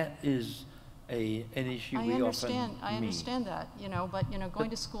mean, that is an issue we often meet. I understand that, you know, but, you know, going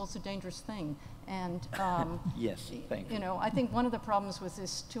to school is a dangerous thing. And, yes, thank you. You know, I think one of the problems with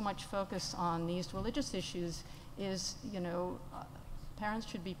this too much focus on these religious issues is, you know, parents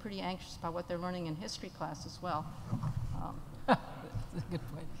should be pretty anxious about what they're learning in history class as well. That's a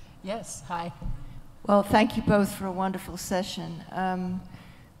good point. Yes, hi. Well, thank you both for a wonderful session.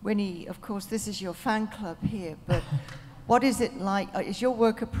 Winnie, of course, this is your fan club here, but what is it like? Is your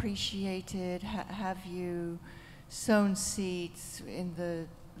work appreciated? Have you sown seeds in the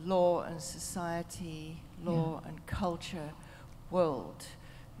law and society, law and culture world?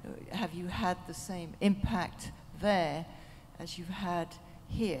 Have you had the same impact there as you've had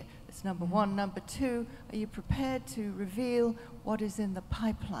here? That's number one. Number two, are you prepared to reveal what is in the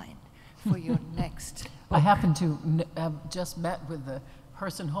pipeline for your next book? I happen to have just met with the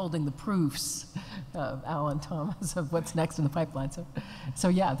person holding the proofs, Alan Thomas, of what's next in the pipeline. So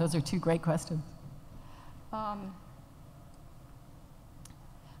yeah, those are two great questions. I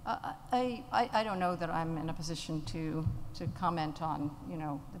don't know that I'm in a position to comment on, you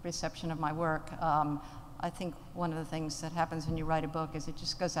know, the reception of my work. I think one of the things that happens when you write a book is it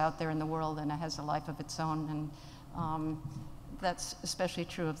just goes out there in the world and it has a life of its own, and that's especially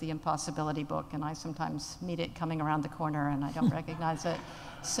true of the Impossibility book, and I sometimes meet it coming around the corner and I don't recognize it.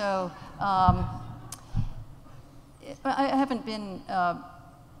 So I haven't been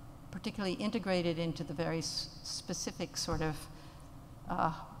particularly integrated into the very specific sort of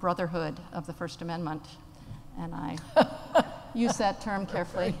brotherhood of the First Amendment, and I use that term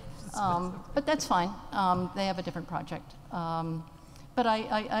carefully. But that's fine. They have a different project. But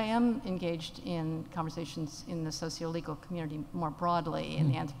I am engaged in conversations in the socio-legal community more broadly, in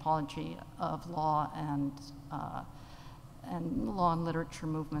the anthropology of law and law and literature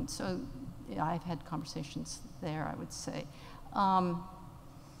movement. So yeah, I've had conversations there, I would say.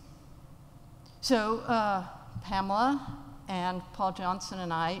 Pamela and Paul Johnson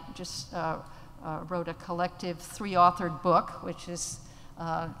and I just wrote a collective 3-authored book, which is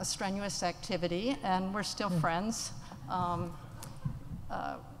a strenuous activity, and we're still friends,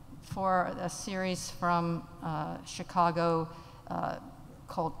 for a series from Chicago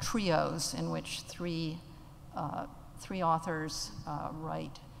called Trios, in which three authors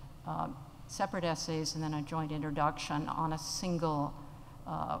write separate essays and then a joint introduction on a single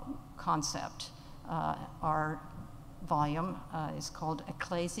concept. Our volume is called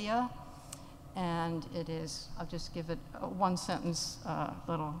Ecclesia, and it is, I'll just give it a one-sentence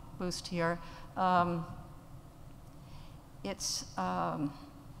little boost here.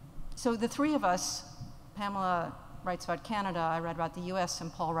 So the three of us, Pamela writes about Canada, I write about the US,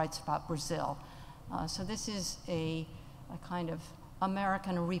 and Paul writes about Brazil. So this is a kind of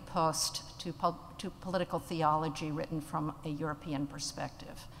American riposte to political theology written from a European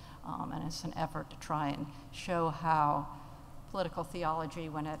perspective. And it's an effort to try and show how political theology,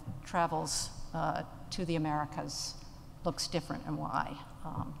 when it travels to the Americas, looks different and why.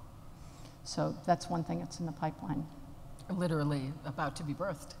 So that's one thing that's in the pipeline. Literally about to be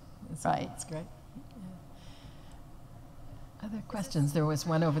birthed. Right. That's great. Yeah. Other questions? There was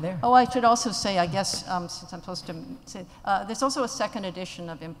one over there. Oh, I should also say, I guess, since I'm supposed to say, there's also a second edition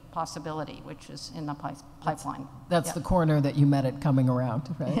of Impossibility, which is in the pipeline. That's yeah. the corner that you met at coming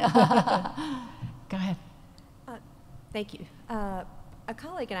around, right? Go ahead. Thank you. A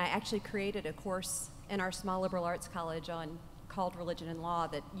colleague and I actually created a course in our small liberal arts college called Religion and Law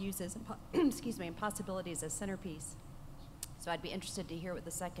that uses, Impossibility as a centerpiece. So I'd be interested to hear what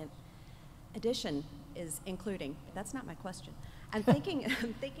the second edition is including. That's not my question. I'm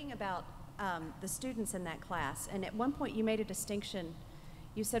thinking about the students in that class, and at one point you made a distinction.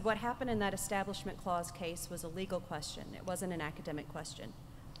 You said what happened in that Establishment Clause case was a legal question. It wasn't an academic question.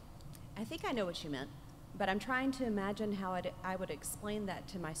 I think I know what you meant, but I'm trying to imagine how I would explain that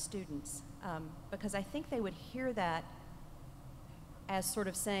to my students, because I think they would hear that as sort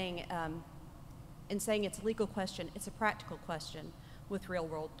of saying, in saying it's a legal question, it's a practical question with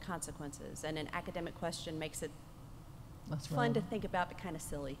real-world consequences, and an academic question makes it fun to think about, but kind of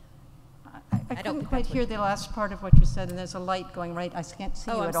silly. I couldn't quite hear the last part of what you said, and there's a light going right. I can't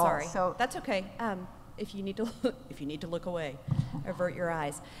see you at all. Oh, I'm sorry. So that's okay. If you need to look away, avert your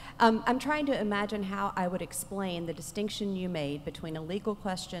eyes. I'm trying to imagine how I would explain the distinction you made between a legal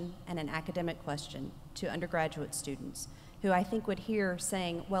question and an academic question to undergraduate students, who I think would hear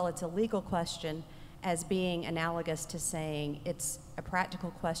saying, well, it's a legal question, as being analogous to saying it's a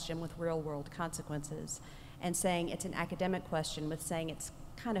practical question with real-world consequences, and saying it's an academic question with saying it's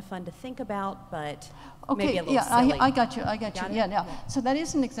kind of fun to think about, but maybe a little silly. I got you. Yeah. So that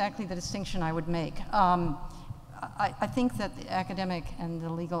isn't exactly the distinction I would make. I think that the academic and the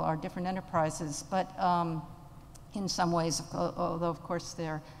legal are different enterprises, but in some ways, although of course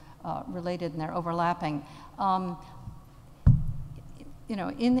they're related and they're overlapping. You know,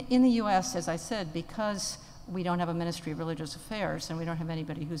 in the U.S., as I said, because we don't have a Ministry of Religious Affairs and we don't have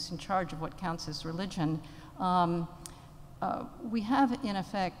anybody who's in charge of what counts as religion, we have, in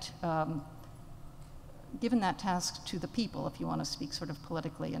effect, given that task to the people, if you want to speak sort of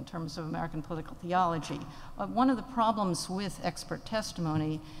politically in terms of American political theology. One of the problems with expert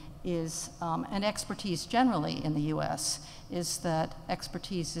testimony is, and expertise generally in the U.S., is that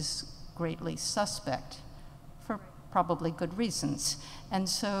expertise is greatly suspect for probably good reasons. And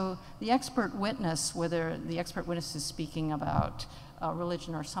so the expert witness, whether the expert witness is speaking about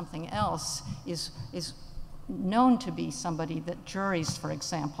religion or something else, is known to be somebody that juries, for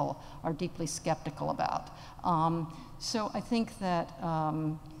example, are deeply skeptical about. So I think that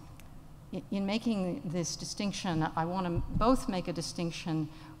in making this distinction, I want to both make a distinction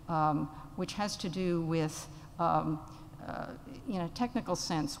which has to do with, in a technical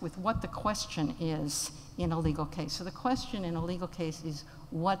sense, with what the question is in a legal case. So the question in a legal case is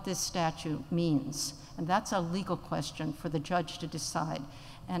what this statute means, and that's a legal question for the judge to decide.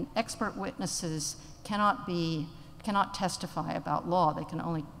 And expert witnesses cannot testify about law. They can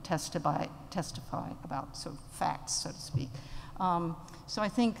only testify about sort of facts, so to speak. So I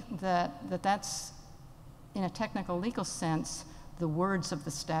think that's in a technical legal sense, the words of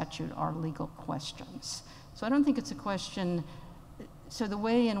the statute are legal questions. So I don't think it's a question, so the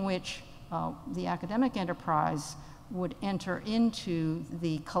way in which the academic enterprise would enter into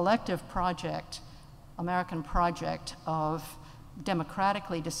the collective project, American project of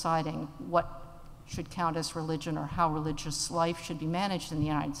democratically deciding what should count as religion or how religious life should be managed in the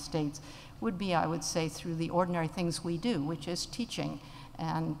United States would be, I would say, through the ordinary things we do, which is teaching.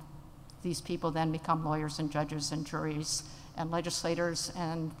 And these people then become lawyers and judges and juries and legislators,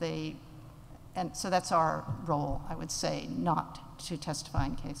 and so that's our role, I would say, not to testify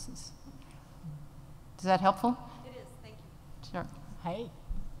in cases. Is that helpful? It is, thank you. Sure. Hey.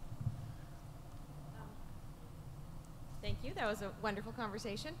 Thank you. That was a wonderful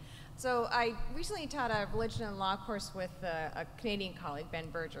conversation. So I recently taught a religion and law course with a Canadian colleague, Ben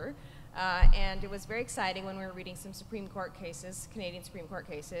Berger, and it was very exciting when we were reading some Supreme Court cases, Canadian Supreme Court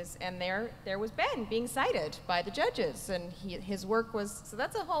cases, and there was Ben being cited by the judges, and his work was, so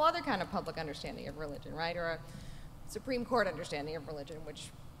that's a whole other kind of public understanding of religion, right, or a Supreme Court understanding of religion,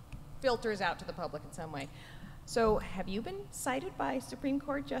 which filters out to the public in some way. So have you been cited by Supreme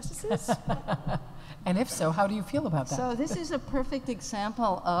Court justices? And if so, how do you feel about that? So this is a perfect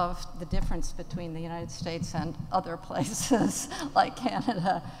example of the difference between the United States and other places like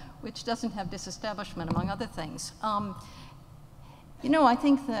Canada, which doesn't have disestablishment, among other things. You know, I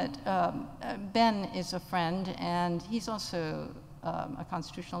think that Ben is a friend, and he's also a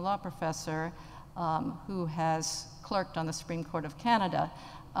constitutional law professor who has clerked on the Supreme Court of Canada.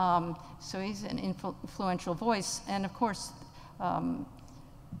 So he's an influential voice, and of course,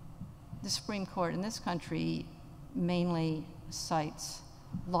 the Supreme Court in this country mainly cites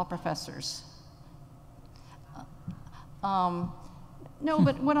law professors. No,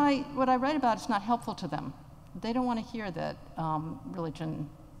 but what I write about is not helpful to them. They don't want to hear that religion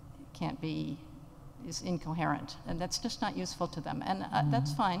is incoherent, and that's just not useful to them, and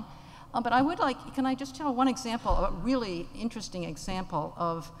that's fine. But I would like, can I just tell one example, a really interesting example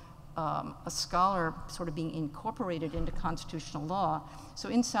of a scholar sort of being incorporated into constitutional law. So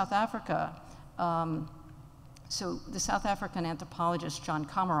in South Africa, so the South African anthropologist John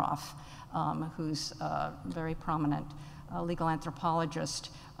Komaroff, who's a very prominent legal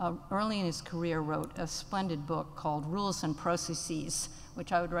anthropologist, early in his career wrote a splendid book called Rules and Processes,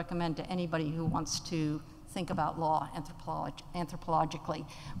 which I would recommend to anybody who wants to think about law anthropologically,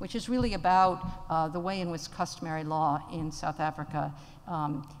 which is really about the way in which customary law in South Africa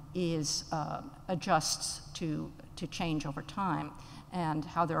adjusts to change over time, and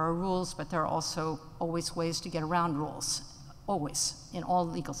how there are rules, but there are also always ways to get around rules, always, in all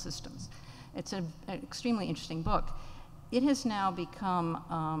legal systems. It's an extremely interesting book. It has now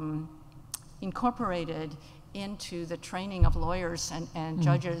become incorporated into the training of lawyers and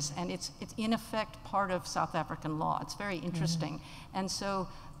judges, and it's in effect part of South African law. It's very interesting. And so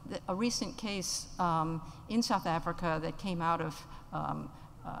a recent case in South Africa that came out of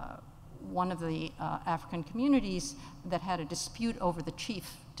one of the African communities that had a dispute over the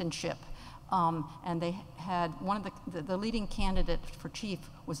chieftainship, and they had one of the leading candidate for chief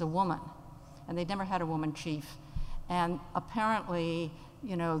was a woman, and they'd never had a woman chief. And apparently,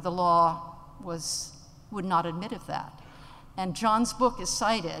 you know, the law would not admit of that. And John's book is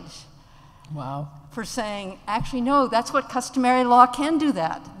cited for saying, actually, no, that's what customary law can do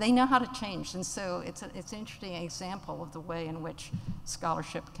that. They know how to change. And so it's an interesting example of the way in which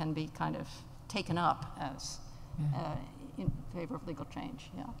scholarship can be kind of taken up as in favor of legal change.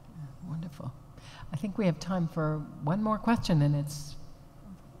 Yeah. Wonderful. I think we have time for one more question, and it's...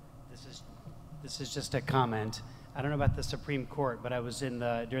 This is just a comment. I don't know about the Supreme Court, but I was during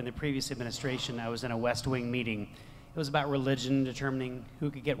the previous administration, I was in a West Wing meeting. It was about religion, determining who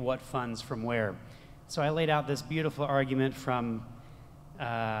could get what funds from where. So I laid out this beautiful argument from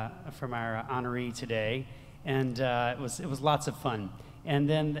our honoree today, and it was lots of fun. And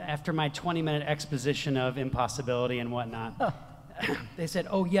then after my 20-minute exposition of impossibility and whatnot, they said,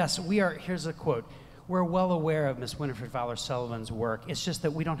 oh yes, here's a quote, "We're well aware of Miss Winnifred Sullivan's work. It's just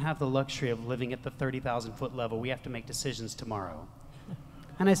that we don't have the luxury of living at the 30,000-foot level. We have to make decisions tomorrow."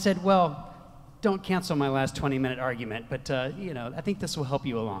 And I said, well, don't cancel my last 20-minute argument, but you know, I think this will help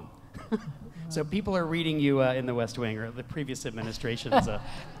you along. So people are reading you in the West Wing, or the previous administrations.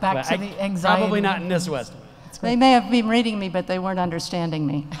 Back to the anxiety. Probably not in this West Wing. They may have been reading me, but they weren't understanding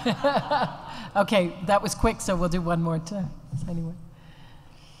me. Okay, that was quick, so we'll do one more anyway.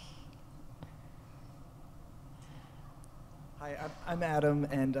 Hi, I'm Adam,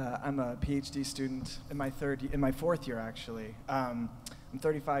 and I'm a PhD student in my fourth year, actually. I'm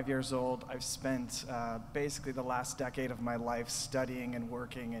 35 years old. I've spent basically the last decade of my life studying and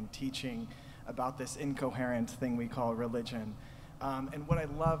working and teaching about this incoherent thing we call religion. And what I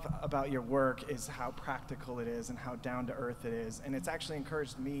love about your work is how practical it is and how down to earth it is. And it's actually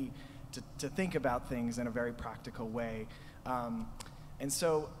encouraged me to think about things in a very practical way. And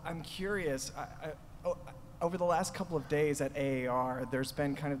so I'm curious, over the last couple of days at AAR, there's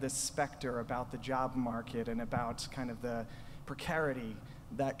been kind of this specter about the job market and about kind of the precarity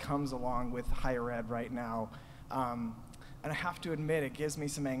that comes along with higher ed right now. And I have to admit, it gives me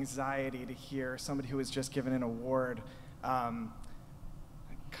some anxiety to hear somebody who was just given an award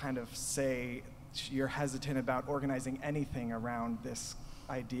kind of say you're hesitant about organizing anything around this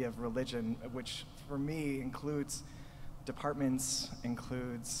idea of religion, which for me includes departments,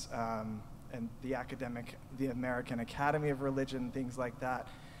 includes and the American Academy of Religion, things like that.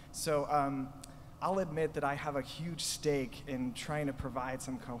 So I'll admit that I have a huge stake in trying to provide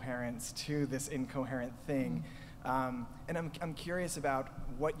some coherence to this incoherent thing. And I'm curious about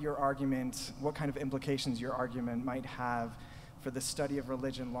what your argument, what kind of implications your argument might have for the study of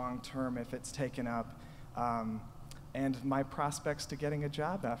religion long term if it's taken up, and my prospects to getting a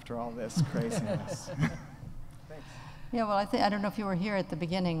job after all this craziness. Thanks. Yeah, well, I don't know if you were here at the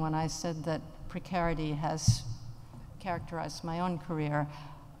beginning when I said that precarity has characterized my own career.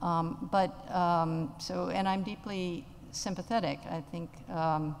 And I'm deeply sympathetic. I think,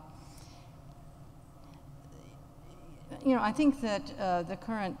 I think that the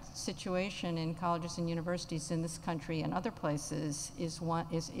current situation in colleges and universities in this country and other places is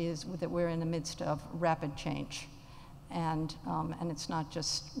that we're in the midst of rapid change, and it's not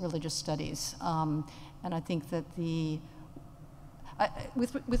just religious studies. And I think that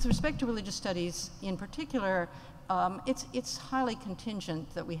with respect to religious studies in particular, it's highly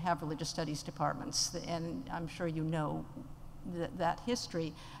contingent that we have religious studies departments, and I'm sure you know that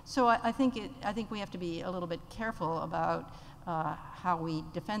history. So I think we have to be a little bit careful about how we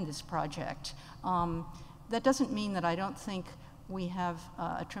defend this project. That doesn't mean that I don't think we have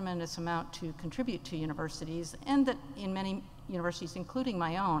a tremendous amount to contribute to universities, and that in many universities, including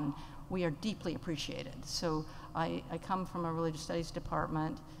my own, we are deeply appreciated. So I come from a religious studies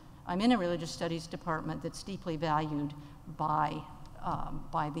department. I'm in a religious studies department that's deeply valued by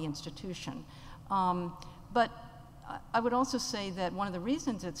the institution. But I would also say that one of the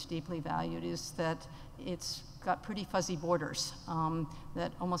reasons it's deeply valued is that it's got pretty fuzzy borders,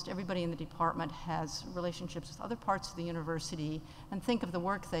 that almost everybody in the department has relationships with other parts of the university and think of the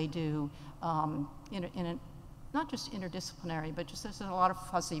work they do not just interdisciplinary, but just there's a lot of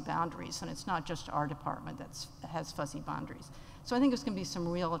fuzzy boundaries, and it's not just our department that has fuzzy boundaries. So I think there's going to be some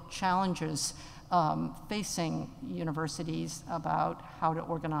real challenges facing universities about how to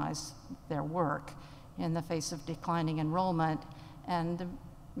organize their work in the face of declining enrollment and,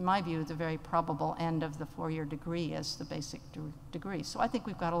 in my view, the very probable end of the four-year degree as the basic degree. So I think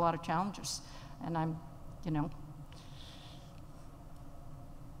we've got a lot of challenges, and I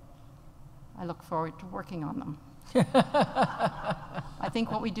look forward to working on them. I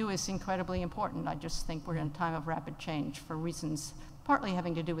think what we do is incredibly important. I just think we're in a time of rapid change for reasons partly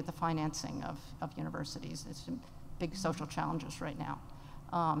having to do with the financing of universities. It's big social challenges right now.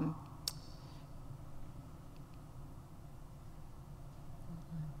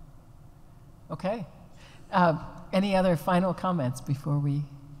 Okay. Any other final comments before we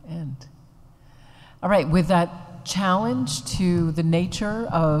end? All right, with that challenge to the nature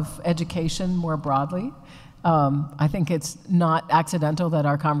of education more broadly, I think it's not accidental that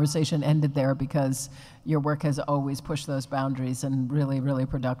our conversation ended there, because your work has always pushed those boundaries in really, really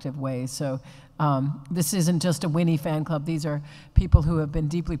productive ways. So this isn't just a Winnie fan club. These are people who have been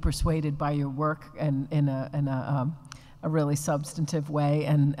deeply persuaded by your work and in a really substantive way,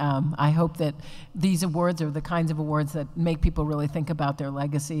 and I hope that these awards are the kinds of awards that make people really think about their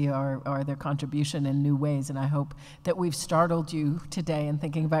legacy or their contribution in new ways, and I hope that we've startled you today in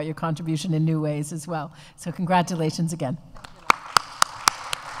thinking about your contribution in new ways as well. So congratulations again.